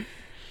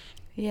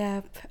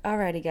 Yep.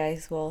 Alrighty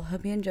guys. Well,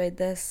 hope you enjoyed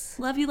this.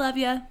 Love you.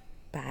 Bye.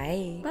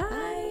 Bye.